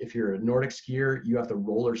 if you're a Nordic skier, you have to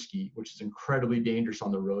roller ski, which is incredibly dangerous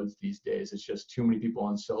on the roads these days. It's just too many people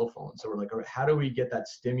on cell phones. So we're like, all right, how do we get that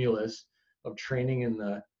stimulus of training in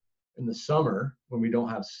the summer when we don't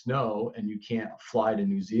have snow and you can't fly to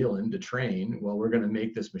New Zealand to train? Well, we're going to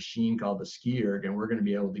make this machine called the ski erg, and we're going to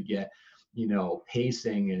be able to get,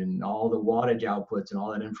 pacing and all the wattage outputs and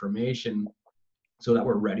all that information so that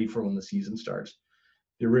we're ready for when the season starts.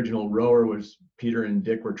 The original rower was Peter and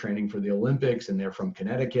Dick were training for the Olympics, and they're from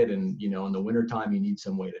Connecticut, and in the wintertime you need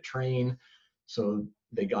some way to train. So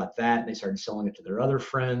they got that and they started selling it to their other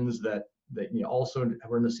friends that also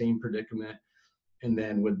were in the same predicament. And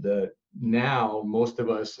then now most of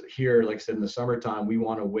us here, like I said, in the summertime, we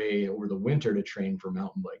want a way over the winter to train for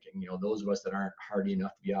mountain biking. Those of us that aren't hardy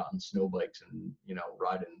enough to be out on snow bikes and,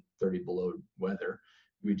 ride in 30 below weather,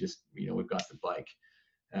 we just, we've got the bike.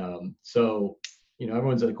 So,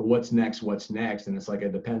 everyone's like, what's next? And it's like,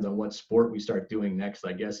 it depends on what sport we start doing next,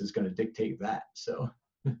 I guess, is going to dictate that. So.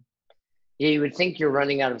 Yeah, you would think you're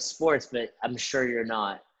running out of sports, but I'm sure you're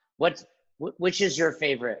not. Which is your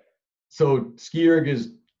favorite? So ski erg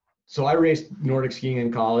so I raced Nordic skiing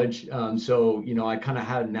in college. So, I kind of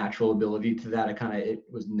had a natural ability to that. It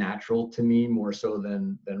was natural to me more so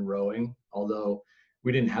than rowing, although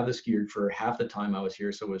we didn't have the ski erg for half the time I was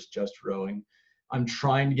here. So it was just rowing. I'm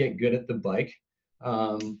trying to get good at the bike.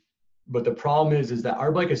 But the problem is that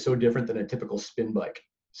our bike is so different than a typical spin bike.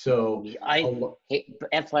 So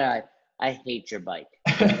FYI, I hate your bike.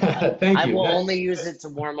 Thank you. I will only use it to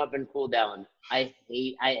warm up and cool down.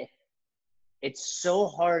 It's so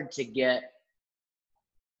hard to get,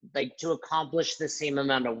 to accomplish the same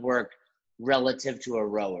amount of work relative to a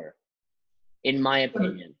rower, in my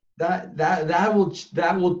opinion. I think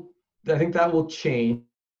that will change.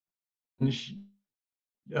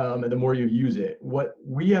 And the more you use it, what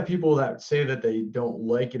we have people that say that they don't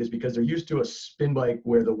like it is because they're used to a spin bike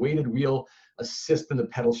where the weighted wheel assists in the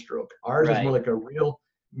pedal stroke. Ours is more like a real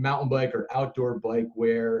mountain bike or outdoor bike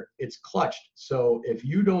where it's clutched. So if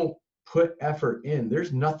you don't put effort in,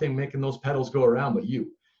 there's nothing making those pedals go around but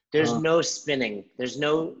you. There's no spinning. There's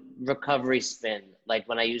no recovery spin, like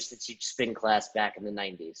when I used to teach spin class back in the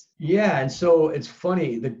 90s. Yeah, and so it's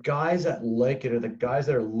funny, the guys that like it are the guys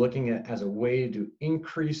that are looking at it as a way to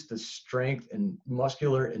increase the strength and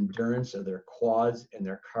muscular endurance of their quads and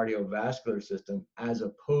their cardiovascular system, as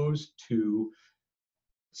opposed to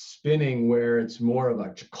spinning where it's more of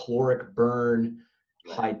a caloric burn,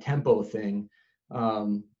 high tempo thing.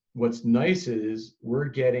 What's nice is we're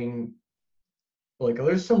getting,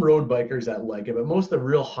 there's some road bikers that like it, but most of the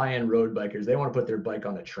real high-end road bikers, they want to put their bike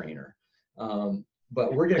on a trainer.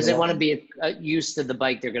 But we're getting, because they want to be used to the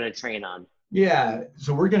bike they're going to train on. Yeah,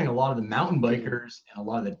 so we're getting a lot of the mountain bikers and a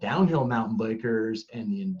lot of the downhill mountain bikers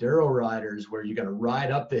and the enduro riders where you got to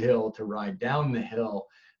ride up the hill to ride down the hill,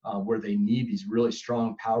 where they need these really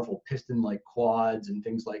strong, powerful piston-like quads and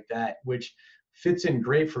things like that, which fits in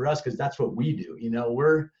great for us because that's what we do.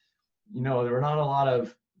 There's not a lot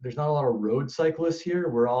of road cyclists here.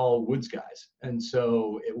 We're all woods guys. And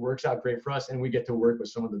so it works out great for us. And we get to work with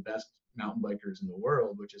some of the best mountain bikers in the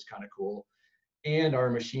world, which is kind of cool. And our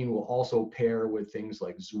machine will also pair with things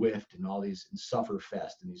like Zwift and all these, and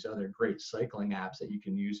Sufferfest and these other great cycling apps that you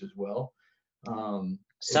can use as well.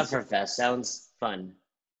 It's Sufferfest sounds fun.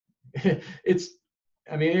 it's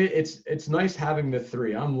I mean it's nice having the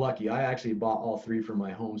three. I'm lucky. I actually bought all three for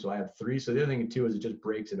my home, so I have three. So the other thing too is it just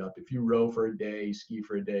breaks it up. If you row for a day, ski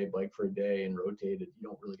for a day, bike for a day, and rotate it, you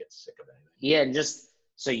don't really get sick of anything. Yeah, and just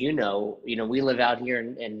so we live out here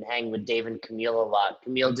and hang with Dave and Camille a lot.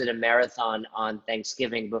 Camille did a marathon on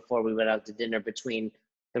Thanksgiving before we went out to dinner between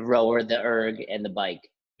the rower, the erg, and the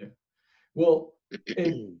bike. Yeah. Well,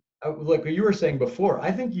 and like you were saying before,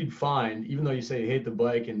 I think you'd find, even though you say you hate the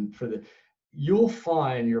bike, and you'll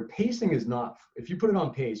find your pacing is not, if you put it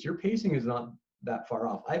on pace, your pacing is not that far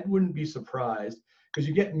off. I wouldn't be surprised, because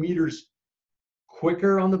you get meters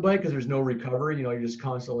quicker on the bike because there's no recovery. You're just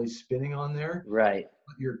constantly spinning on there. Right.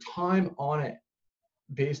 But your time on it,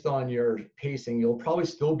 based on your pacing, you'll probably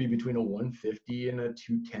still be between a 150 and a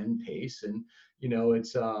 210 pace. And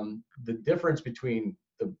it's the difference between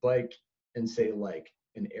the bike and say like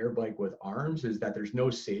an air bike with arms is that there's no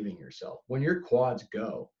saving yourself. When your quads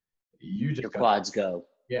go, your quads go.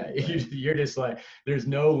 Yeah, right. You're just like, there's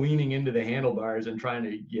no leaning into the handlebars and trying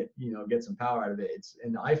to get some power out of it.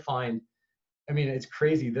 And I find, it's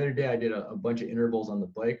crazy. The other day I did a bunch of intervals on the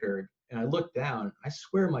bike erg, and I looked down. I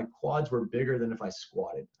swear my quads were bigger than if I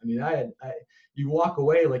squatted. You walk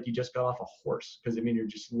away like you just got off a horse, because your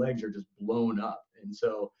legs are just blown up. And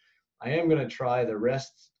so I am going to try the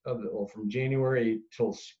rest of it, from January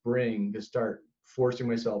till spring, to start forcing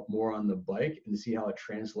myself more on the bike and to see how it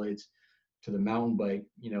translates to the mountain bike,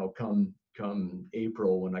 come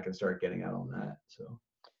April, when I can start getting out on that. So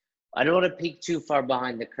I don't want to peek too far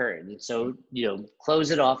behind the curtain. So, close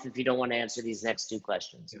it off if you don't want to answer these next two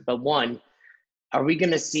questions. Yeah. But one, are we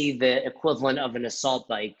going to see the equivalent of an assault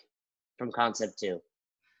bike from Concept 2?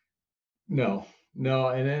 No. And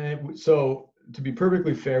then, so to be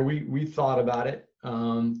perfectly fair, we thought about it,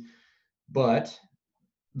 but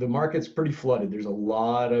the market's pretty flooded. There's a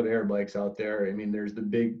lot of air bikes out there. There's the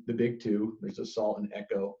big two. There's Assault and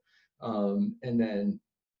Echo, and then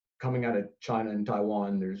coming out of China and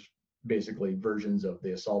Taiwan, there's basically versions of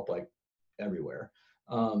the Assault bike everywhere.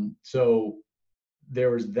 So there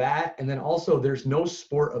was that, and then also there's no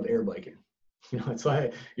sport of air biking. It's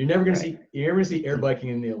like you're never going to see air biking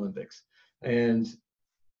in the Olympics. And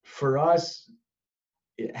for us,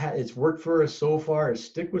 it's worked for us so far. Is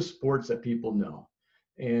stick with sports that people know.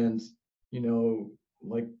 And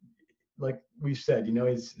like we've said,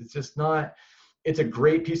 it's just not. It's a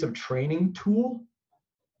great piece of training tool,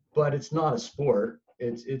 but it's not a sport.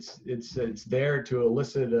 It's there to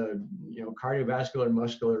elicit a cardiovascular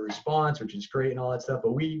muscular response, which is great and all that stuff.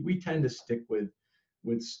 But we tend to stick with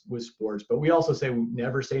sports. But we also say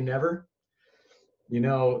never say never.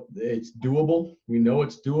 It's doable. We know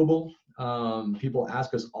it's doable. People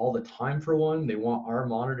ask us all the time for one. They want our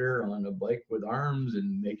monitor on a bike with arms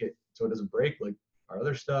and make it so it doesn't break like our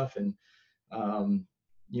other stuff. And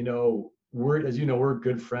we're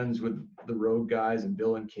good friends with the Rogue guys and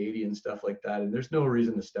Bill and Katie and stuff like that. And there's no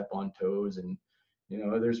reason to step on toes. And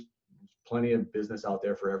there's plenty of business out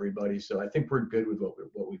there for everybody. So I think we're good with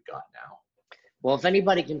what we've got now. Well, if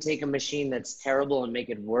anybody can take a machine that's terrible and make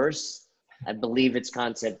it worse, I believe it's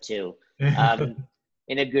Concept 2,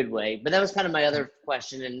 in a good way. But that was kind of my other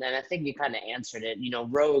question, and I think you kind of answered it.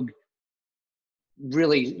 Rogue,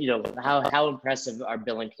 really, how impressive are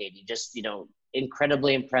Bill and Katie? Just,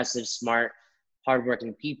 incredibly impressive, smart,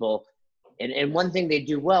 hardworking people. And one thing they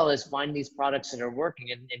do well is find these products that are working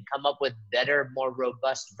and come up with better, more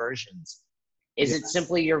robust versions. Is it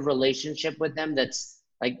simply your relationship with them that's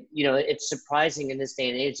like, it's surprising in this day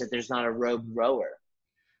and age that there's not a Rogue rower?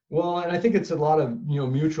 Well, and I think it's a lot of,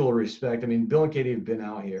 mutual respect. Bill and Katie have been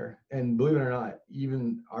out here, and believe it or not,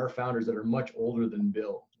 even our founders that are much older than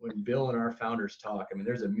Bill, when Bill and our founders talk,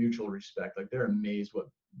 there's a mutual respect. Like, they're amazed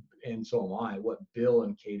and so am I, what Bill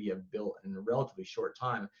and Katie have built in a relatively short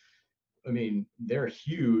time. They're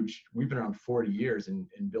huge. We've been around 40 years and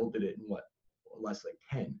Bill did it in less like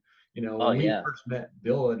 10. When we first met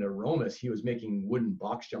Bill at Aromas, he was making wooden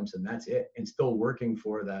box jumps and that's it, and still working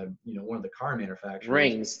for one of the car manufacturers.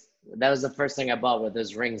 Rings. That was the first thing I bought with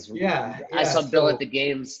those rings. Yeah. I saw Bill at the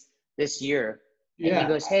games this year, and he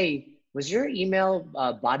goes, "Hey, was your email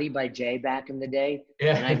Body by Jay back in the day?"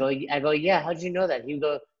 Yeah. And I go, "Yeah. How'd you know that?"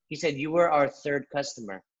 He said, "You were our third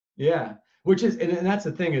customer." Yeah, which is, and that's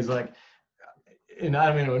the thing is like, and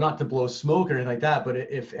not to blow smoke or anything like that, but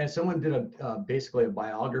if someone did basically a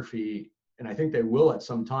biography, and I think they will at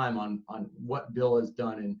some time on what Bill has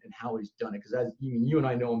done and how he's done it, because you and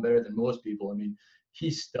I know him better than most people. He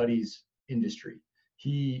studies industry.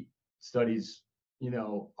 He studies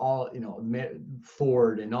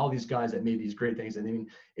Ford and all these guys that made these great things. And I mean,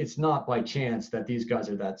 it's not by chance that these guys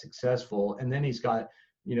are that successful. And then he's got,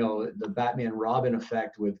 the Batman Robin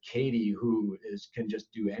effect with Katie, who can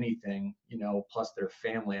just do anything, plus their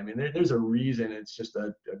family. I mean, there's a reason it's just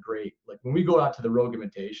a great, like when we go out to the Rogue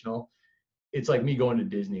Invitational, it's like me going to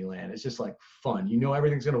Disneyland. It's just like fun.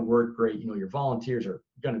 Everything's going to work great. Your volunteers are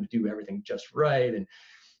going to do everything just right. And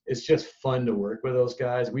it's just fun to work with those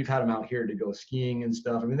guys. We've had them out here to go skiing and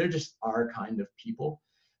stuff. I mean, they're just our kind of people,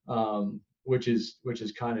 which is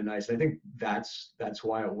kind of nice. I think that's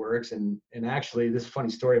why it works. And actually, this funny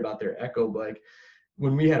story about their Echo bike.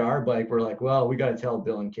 When we had our bike, we're like, well, we got to tell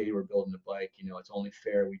Bill and Katie we're building a bike. It's only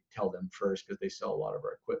fair we tell them first because they sell a lot of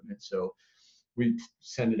our equipment. So we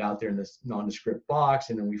send it out there in this nondescript box,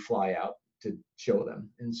 and then we fly out to show them.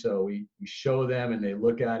 And so we show them, and they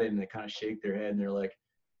look at it, and they kind of shake their head, and they're like,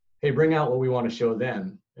 hey, bring out what we want to show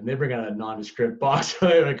them. And they bring out a nondescript box.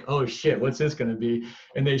 They're like, oh shit, what's this going to be?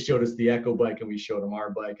 And they showed us the Echo bike, and we showed them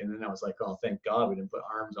our bike. And then I was like, oh, thank God we didn't put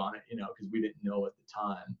arms on it, because we didn't know at the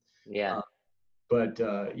time. Yeah.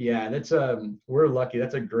 Yeah, that's we're lucky.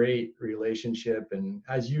 That's a great relationship. And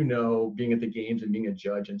as you know, being at the games and being a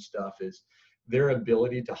judge and stuff, is their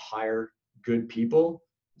ability to hire good people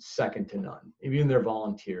second to none. Even their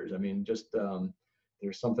volunteers. I mean, just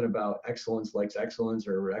there's something about excellence likes excellence,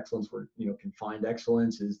 or excellence where can find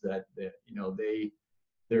excellence, is that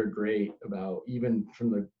they're great about, even from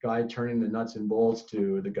the guy turning the nuts and bolts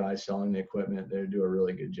to the guy selling the equipment. They do a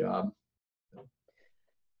really good job.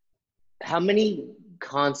 How many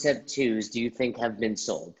Concept 2s do you think have been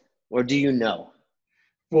sold, or do you know?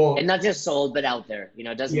 Well, and not just sold, but out there.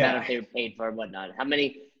 It doesn't matter if they were paid for or whatnot. How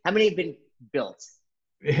many have been built?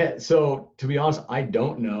 Yeah, so to be honest, I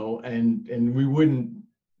don't know, and we wouldn't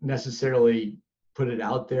necessarily put it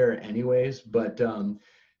out there anyways. But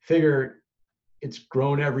figure it's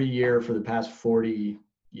grown every year for the past 40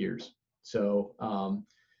 years. So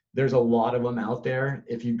there's a lot of them out there.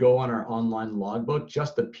 If you go on our online logbook,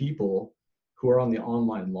 just the people who are on the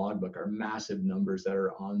online logbook are massive numbers that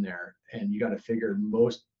are on there. And you got to figure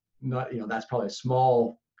that's probably a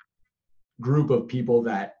small group of people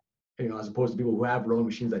that, as opposed to people who have rowing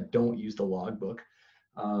machines that don't use the logbook.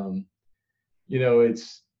 I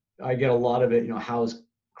get a lot of it, how's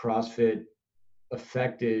CrossFit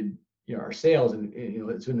affected, our sales, and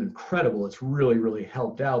it's been incredible. It's really, really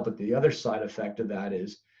helped out. But the other side effect of that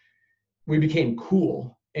is we became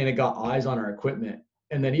cool, and it got eyes on our equipment.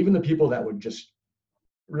 And then even the people that would just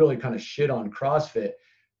really kind of shit on CrossFit,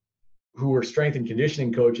 who were strength and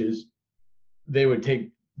conditioning coaches, they would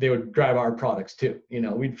drive our products too.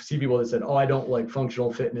 We'd see people that said, oh, I don't like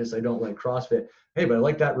functional fitness, I don't like CrossFit. Hey, but I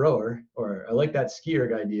like that rower, or I like that ski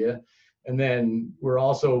erg idea. And then we're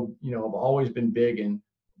also, have always been big in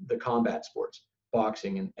the combat sports,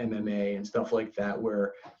 boxing and MMA and stuff like that,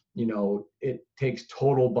 where, it takes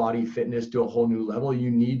total body fitness to a whole new level.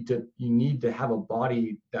 You need to have a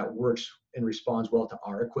body that works and responds well to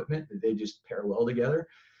our equipment. They just pair well together.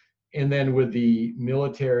 And then with the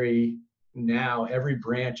military, now every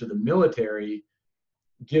branch of the military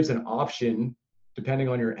gives an option, depending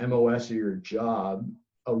on your MOS or your job,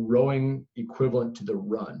 a rowing equivalent to the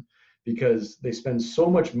run, because they spend so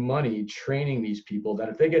much money training these people that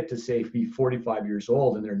if they get to, say, be 45 years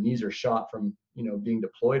old and their knees are shot from being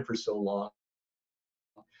deployed for so long,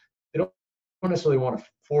 they don't necessarily want to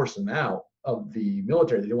force them out of the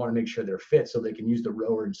military. They want to make sure they're fit so they can use the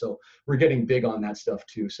rower. And so we're getting big on that stuff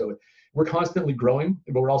too. So we're constantly growing,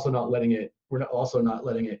 but we're also not letting it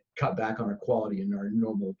cut back on our quality and our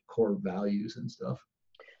normal core values and stuff.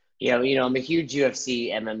 Yeah, I'm a huge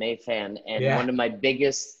UFC MMA fan, and one of my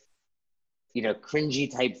biggest,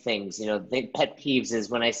 cringy type things, pet peeves is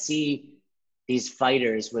when I see these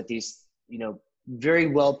fighters with these, very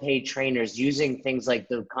well-paid trainers using things like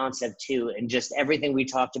the Concept 2 and just everything we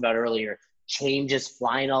talked about earlier, chain just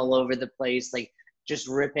flying all over the place, like just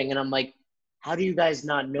ripping. And I'm like, how do you guys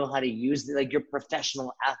not know how to use it? Like, you're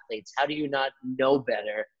professional athletes. How do you not know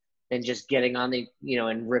better than just getting on the,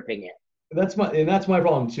 and ripping it? That's my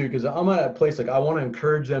problem too, because I'm at a place, like, I want to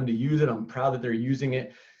encourage them to use it. I'm proud that they're using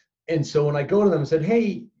it. And so when I go to them and said,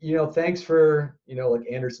 hey, thanks for, like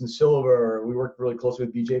Anderson Silva, or we worked really closely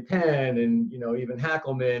with BJ Penn, and, even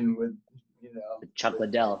Hackelman with, Chuck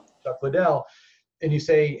Liddell. And you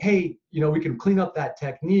say, hey, we can clean up that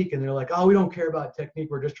technique. And they're like, oh, we don't care about technique.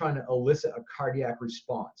 We're just trying to elicit a cardiac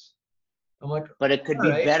response. I'm like, but it could be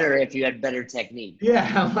better if you had better technique. Yeah,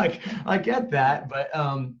 I'm like, I get that.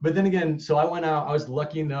 But then again, so I went out, I was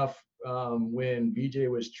lucky enough when BJ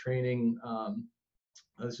was training,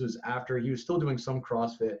 this was after he was still doing some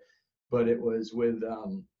CrossFit, but it was with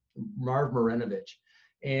Marv Marinovich.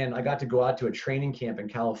 And I got to go out to a training camp in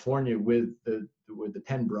California with the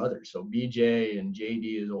Penn brothers. So BJ and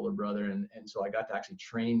JD, his older brother. And so I got to actually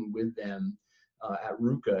train with them at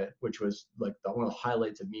RUCA, which was like one of the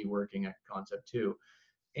highlights of me working at Concept 2.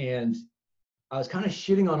 And I was kind of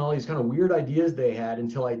shitting on all these kind of weird ideas they had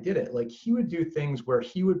until I did it. Like he would do things where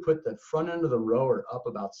he would put the front end of the rower up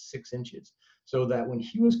about 6 inches so that when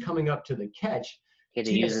he was coming up to the catch, He had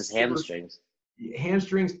to use his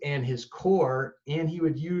hamstrings and his core, and he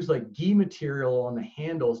would use like gi material on the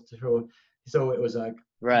handles to throw. So it was like,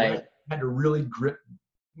 right. Had to really grip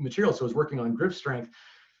material. So it was working on grip strength.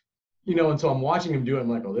 You know, and so I'm watching him do it. I'm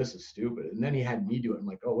like, oh, this is stupid. And then he had me do it. I'm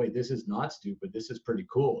like, oh, wait, this is not stupid. This is pretty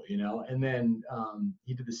cool, you know? And then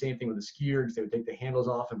he did the same thing with the skiers. They would take the handles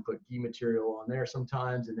off and put gi material on there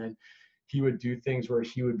sometimes. And then he would do things where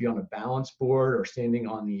he would be on a balance board or standing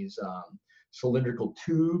on these cylindrical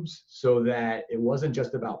tubes so that it wasn't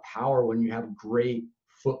just about power when you have great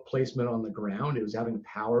foot placement on the ground. It was having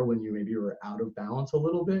power when you maybe were out of balance a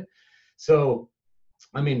little bit. So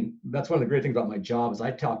I mean, that's one of the great things about my job is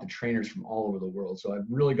I talk to trainers from all over the world. So I've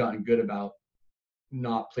really gotten good about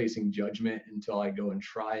not placing judgment until I go and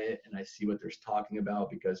try it and I see what they're talking about.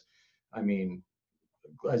 Because, I mean,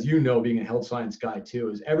 as you know, being a health science guy too,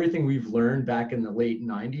 is everything we've learned back in the late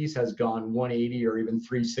 90s has gone 180 or even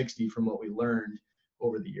 360 from what we learned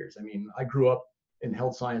over the years. I mean, I grew up in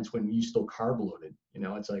health science when you still carb loaded. You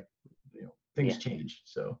know, it's like, you know, things change.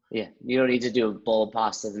 So yeah, you don't need to do a bowl of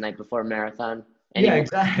pasta the night before a marathon anymore. Yeah,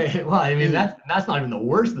 exactly. Well, I mean, that's not even the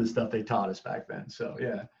worst of the stuff they taught us back then. So,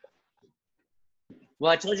 yeah.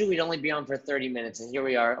 Well, I told you we'd only be on for 30 minutes, and here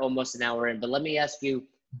we are, almost an hour in. But let me ask you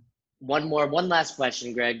one last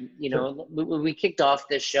question, Greg. You know, we kicked off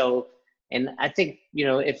this show, and I think, you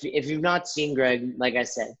know, if you've not seen Greg, like I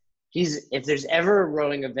said, if there's ever a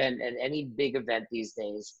rowing event at any big event these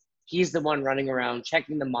days, he's the one running around,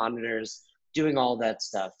 checking the monitors, doing all that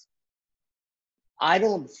stuff. I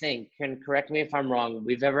don't think, and correct me if I'm wrong,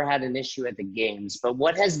 we've ever had an issue at the games, but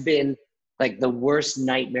what has been like the worst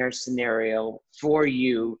nightmare scenario for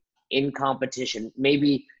you in competition?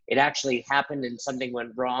 Maybe it actually happened and something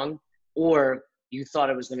went wrong, or you thought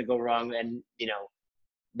it was going to go wrong and, you know,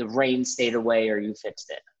 the rain stayed away or you fixed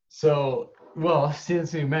it. So, well,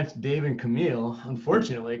 since we mentioned Dave and Camille,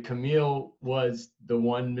 unfortunately, Camille was the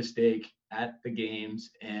one mistake at the games,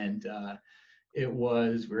 and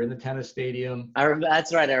we're in the tennis stadium.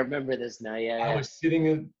 That's right. I remember this now. Yeah. I was sitting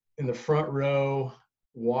in the front row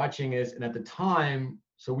watching this. And at the time,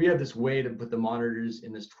 so we have this way to put the monitors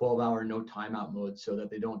in this 12-hour no timeout mode so that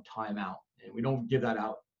they don't time out. And we don't give that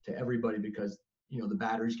out to everybody because, you know, the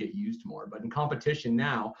batteries get used more. But in competition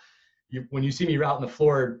now, when you see me out on the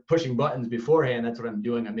floor pushing buttons beforehand, that's what I'm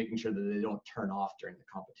doing. I'm making sure that they don't turn off during the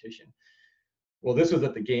competition. Well, this was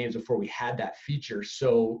at the games before we had that feature.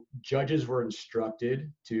 So judges were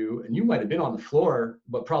instructed to, and you might have been on the floor,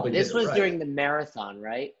 but probably this was during the marathon,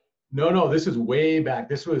 right? No, this is way back.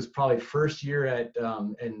 This was probably first year at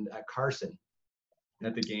Carson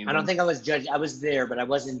at the game. I don't think I was judging. I was there, but I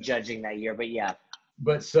wasn't judging that year, but yeah.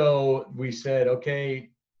 But so we said, okay,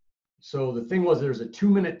 so the thing was there's a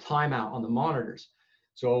 2-minute timeout on the monitors.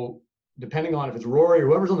 So depending on if it's Rory or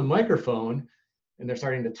whoever's on the microphone, and they're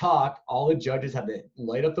starting to talk, all the judges had to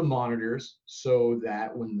light up the monitors so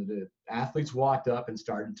that when the athletes walked up and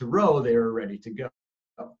started to row, they were ready to go.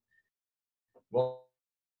 Well,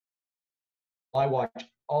 I watched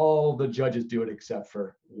all the judges do it except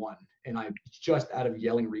for one. And I'm just out of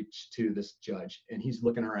yelling reach to this judge, and he's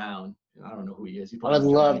looking around. I don't know who he is. I would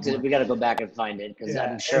love to. We got to go back and find it because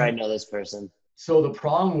I'm sure I know this person. So the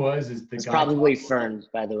problem is the guy probably Fern,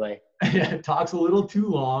 by the way. Talks a little too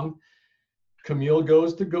long. Camille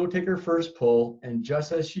goes to go take her first pull, and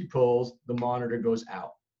just as she pulls, the monitor goes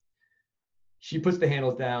out. She puts the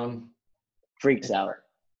handles down. Freaks out.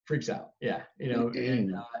 Yeah. You know,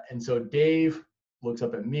 and so Dave looks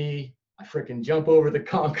up at me. I freaking jump over the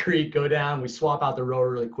concrete, go down. We swap out the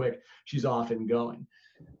rower really quick. She's off and going.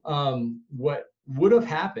 What would have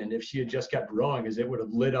happened if she had just kept rowing is it would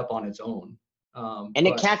have lit up on its own. And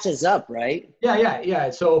it catches up, right? Yeah.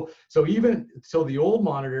 So the old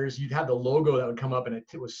monitors, you'd have the logo that would come up and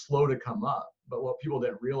it was slow to come up. But what people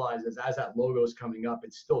didn't realize is as that logo is coming up,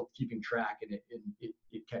 it's still keeping track and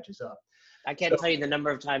it catches up. I can't tell you the number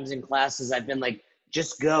of times in classes I've been like,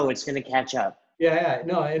 just go, it's going to catch up. Yeah.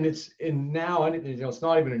 No, and now it's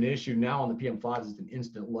not even an issue now on the PM5s. It's an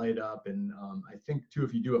instant light up. And I think too,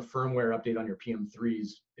 if you do a firmware update on your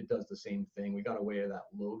PM3s, it does the same thing. We got away with that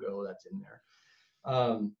logo that's in there.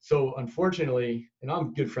 So unfortunately, and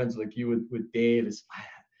I'm good friends like you with Dave,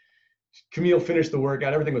 Camille finished the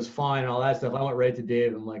workout. Everything was fine and all that stuff. I went right to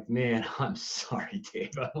Dave. I'm like, man, I'm sorry,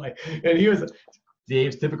 Dave. I'm like, and he was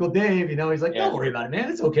Dave's typical Dave, you know, he's like, don't worry about it, man.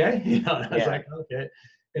 It's okay. You know, and I was like, okay.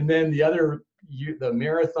 And then the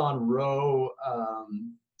marathon row,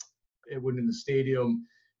 it went in the stadium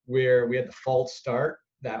where we had the false start.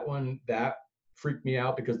 That freaked me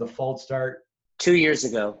out because the false start 2 years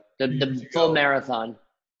ago, the full marathon.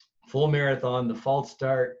 Full marathon, the false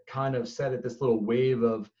start kind of set at this little wave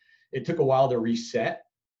of, it took a while to reset.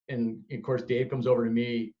 And of course, Dave comes over to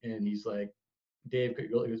me and he's like, Dave, he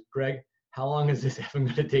goes, Greg, how long is this effing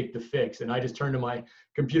going to take to fix? And I just turned to my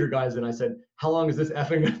computer guys and I said, how long is this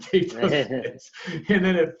effing going to take to fix? And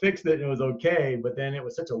then it fixed it and it was okay. But then it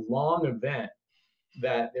was such a long event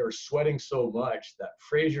that they were sweating so much that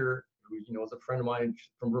Fraser, who, you know, is a friend of mine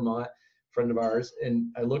from Vermont, friend of ours, and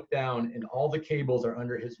I looked down and all the cables are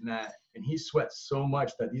under his mat and he sweats so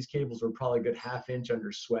much that these cables were probably a good half-inch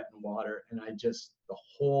under sweat and water. And the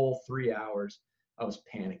whole 3 hours, I was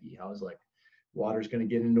panicky. I was like, water's going to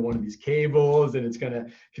get into one of these cables and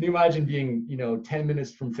can you imagine being, 10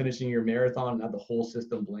 minutes from finishing your marathon and have the whole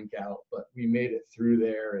system blink out? But we made it through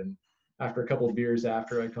there. And after a couple of beers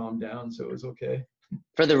after, I calmed down. So it was okay.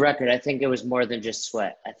 For the record, I think it was more than just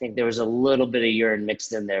sweat. I think there was a little bit of urine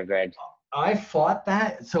mixed in there, Greg. I fought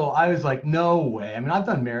that. So I was like, no way. I mean, I've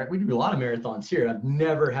done we do a lot of marathons here. I've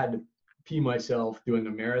never had to pee myself doing a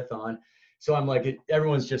marathon. So I'm like,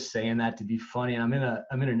 everyone's just saying that to be funny. And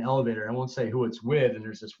I'm in an elevator. I won't say who it's with. And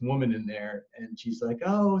there's this woman in there and she's like,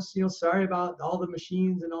 oh, sorry about all the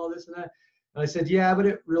machines and all this and that. And I said, yeah, but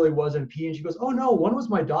it really wasn't pee. And she goes, oh no, one was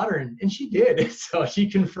my daughter. And she did. So she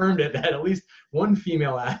confirmed it that at least one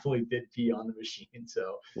female athlete did pee on the machine.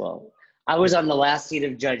 So, well, I was on the last seat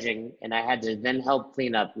of judging and I had to then help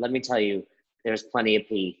clean up. Let me tell you, there's plenty of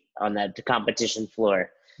pee on that competition floor.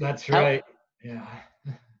 That's right. Yeah.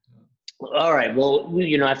 All right. Well,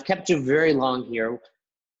 I've kept you very long here.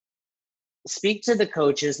 Speak to the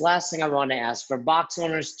coaches. Last thing I want to ask, for box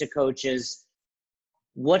owners to coaches,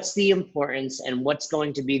 what's the importance and what's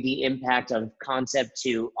going to be the impact of Concept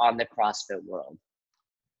 2 on the CrossFit world?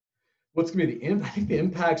 What's going to be I think the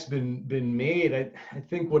impact's been made. I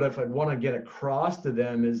think what if I'd want to get across to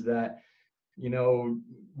them is that,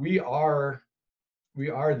 we are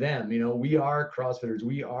them, we are CrossFitters.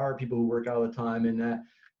 We are people who work out all the time. And that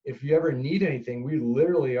if you ever need anything, we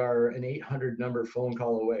literally are an 800 number phone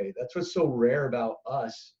call away. That's what's so rare about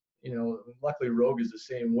us. Luckily Rogue is the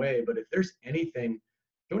same way, but if there's anything,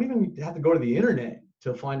 don't even have to go to the internet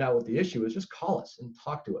to find out what the issue is. Just call us and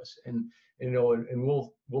talk to us. And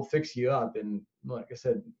we'll fix you up. And like I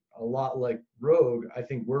said, a lot like Rogue, I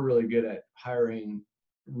think we're really good at hiring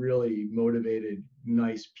really motivated,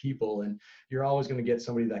 nice people. And you're always going to get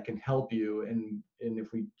somebody that can help you. And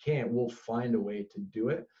if we can't, we'll find a way to do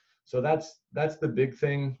it. So that's the big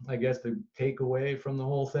thing, I guess, the takeaway from the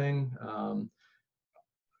whole thing.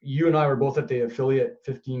 You and I were both at the affiliate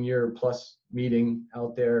 15-year plus meeting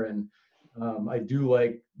out there. And I do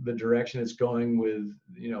like the direction it's going with,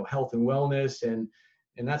 health and wellness, and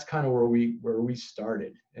that's kind of where we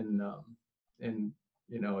started. And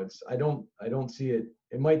I don't see it.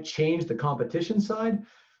 It might change the competition side,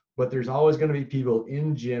 but there's always going to be people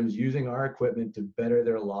in gyms using our equipment to better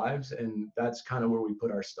their lives, and that's kind of where we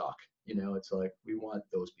put our stock. It's like we want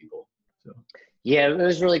those people. So yeah, it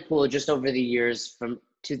was really cool. Just over the years from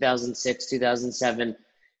 2006, 2007.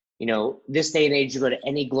 This day and age, you go to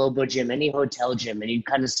any global gym, any hotel gym, and you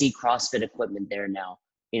kind of see CrossFit equipment there now,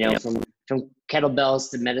 from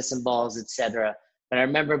kettlebells to medicine balls, etc. But I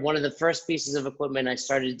remember one of the first pieces of equipment I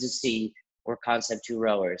started to see were Concept 2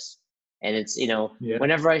 rowers. And it's,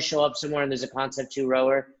 whenever I show up somewhere and there's a Concept 2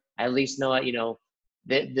 rower, I at least know, I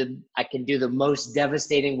can do the most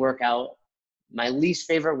devastating workout, my least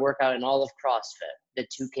favorite workout in all of CrossFit, the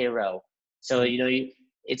 2K row. So,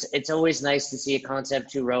 it's always nice to see a Concept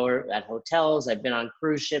 2 rower at hotels. I've been on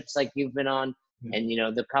cruise ships like you've been on, and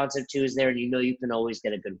the Concept 2 is there, and you can always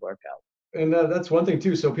get a good workout. And that's one thing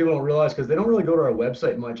too. So people don't realize, because they don't really go to our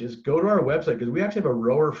website much, is go to our website, because we actually have a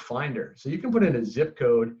rower finder. So you can put in a zip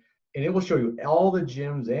code and it will show you all the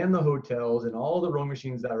gyms and the hotels and all the rowing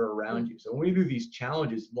machines that are around you. So when we do these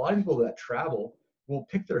challenges, a lot of people that travel will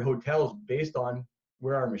pick their hotels based on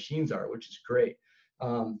where our machines are, which is great.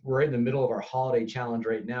 We're right in the middle of our holiday challenge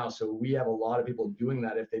right now. So we have a lot of people doing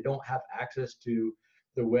that. If they don't have access to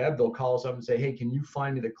the web, they'll call us up and say, hey, can you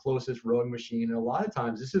find me the closest rowing machine? And a lot of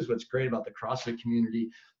times, this is what's great about the CrossFit community.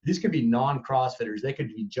 These could be non-CrossFitters. They could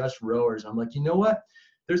be just rowers. I'm like, you know what?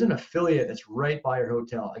 There's an affiliate that's right by your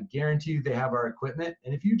hotel. I guarantee you they have our equipment.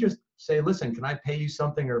 And if you just say, listen, can I pay you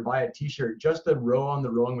something or buy a t-shirt just to row on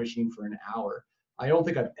the rowing machine for an hour? I don't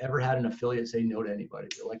think I've ever had an affiliate say no to anybody.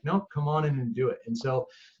 They're like, no, come on in and do it. And so,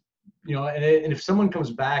 and if someone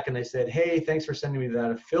comes back and they said, hey, thanks for sending me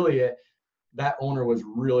that affiliate, that owner was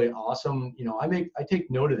really awesome. I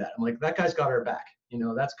take note of that. I'm like, that guy's got our back.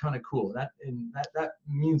 That's kind of cool. That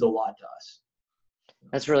means a lot to us.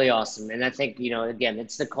 That's really awesome. And I think, again,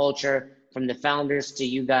 it's the culture from the founders to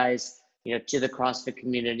you guys, to the CrossFit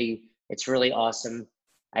community. It's really awesome.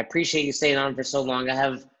 I appreciate you staying on for so long. I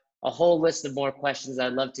have a whole list of more questions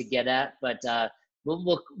I'd love to get at, but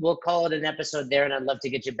we'll call it an episode there, and I'd love to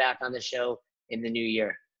get you back on the show in the new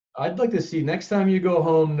year. I'd like to see next time you go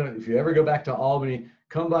home, if you ever go back to Albany,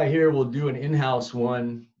 come by here. We'll do an in-house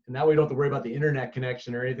one. And that way you don't have to worry about the internet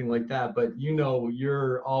connection or anything like that. But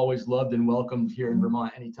you're always loved and welcomed here in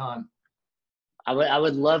Vermont anytime. I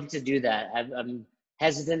would love to do that. I'm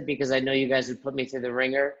hesitant because I know you guys would put me through the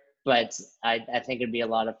ringer, but I think it'd be a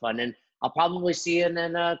lot of fun. And I'll probably see you in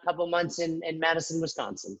a couple months in Madison,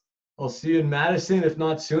 Wisconsin. I'll see you in Madison, if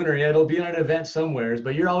not sooner. Yeah, it'll be on an event somewhere.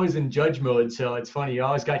 But you're always in judge mode, so it's funny. You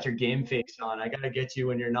always got your game face on. I got to get you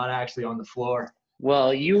when you're not actually on the floor.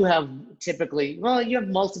 Well, you have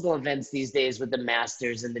multiple events these days with the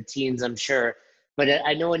Masters and the teens, I'm sure. But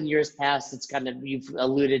I know in years past, it's kind of, you've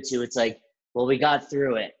alluded to, it's like, well, we got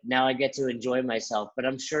through it. Now I get to enjoy myself. But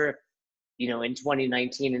I'm sure, in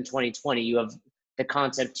 2019 and 2020, you have the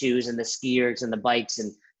Concept 2s and the skiers and the bikes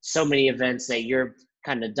and so many events that you're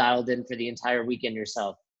kind of dialed in for the entire weekend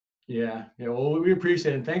yourself. Yeah. Well, we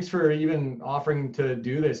appreciate it. And thanks for even offering to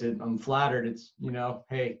do this. I'm flattered. It's,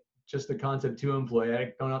 hey, just the Concept 2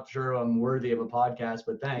 employee. I'm not sure I'm worthy of a podcast,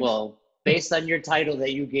 but thanks. Well, based on your title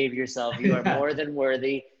that you gave yourself, you are more than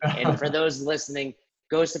worthy. And for those listening,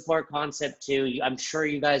 go support Concept 2. I'm sure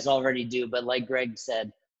you guys already do, but like Greg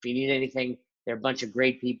said, if you need anything, they're a bunch of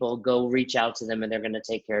great people. Go reach out to them and they're going to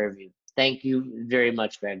take care of you. Thank you very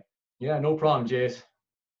much, Greg. Yeah, no problem, Jace.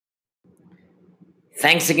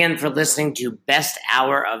 Thanks again for listening to Best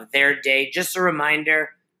Hour of Their Day. Just a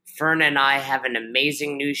reminder, Fern and I have an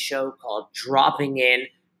amazing new show called Dropping In,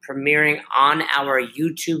 premiering on our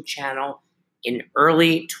YouTube channel in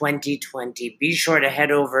early 2020. Be sure to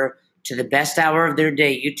head over to the Best Hour of Their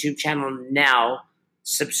Day YouTube channel now.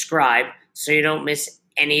 Subscribe so you don't miss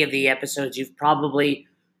any of the episodes. You've probably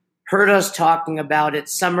heard us talking about it,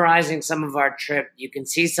 summarizing some of our trip. You can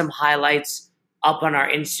see some highlights up on our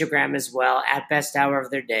Instagram as well at Best Hour of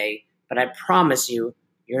Their Day. But I promise you,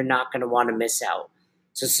 you're not going to want to miss out.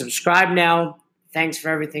 So subscribe now. Thanks for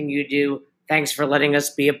everything you do. Thanks for letting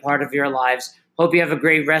us be a part of your lives. Hope you have a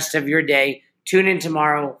great rest of your day. Tune in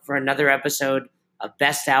tomorrow for another episode of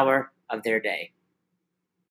Best Hour of Their Day.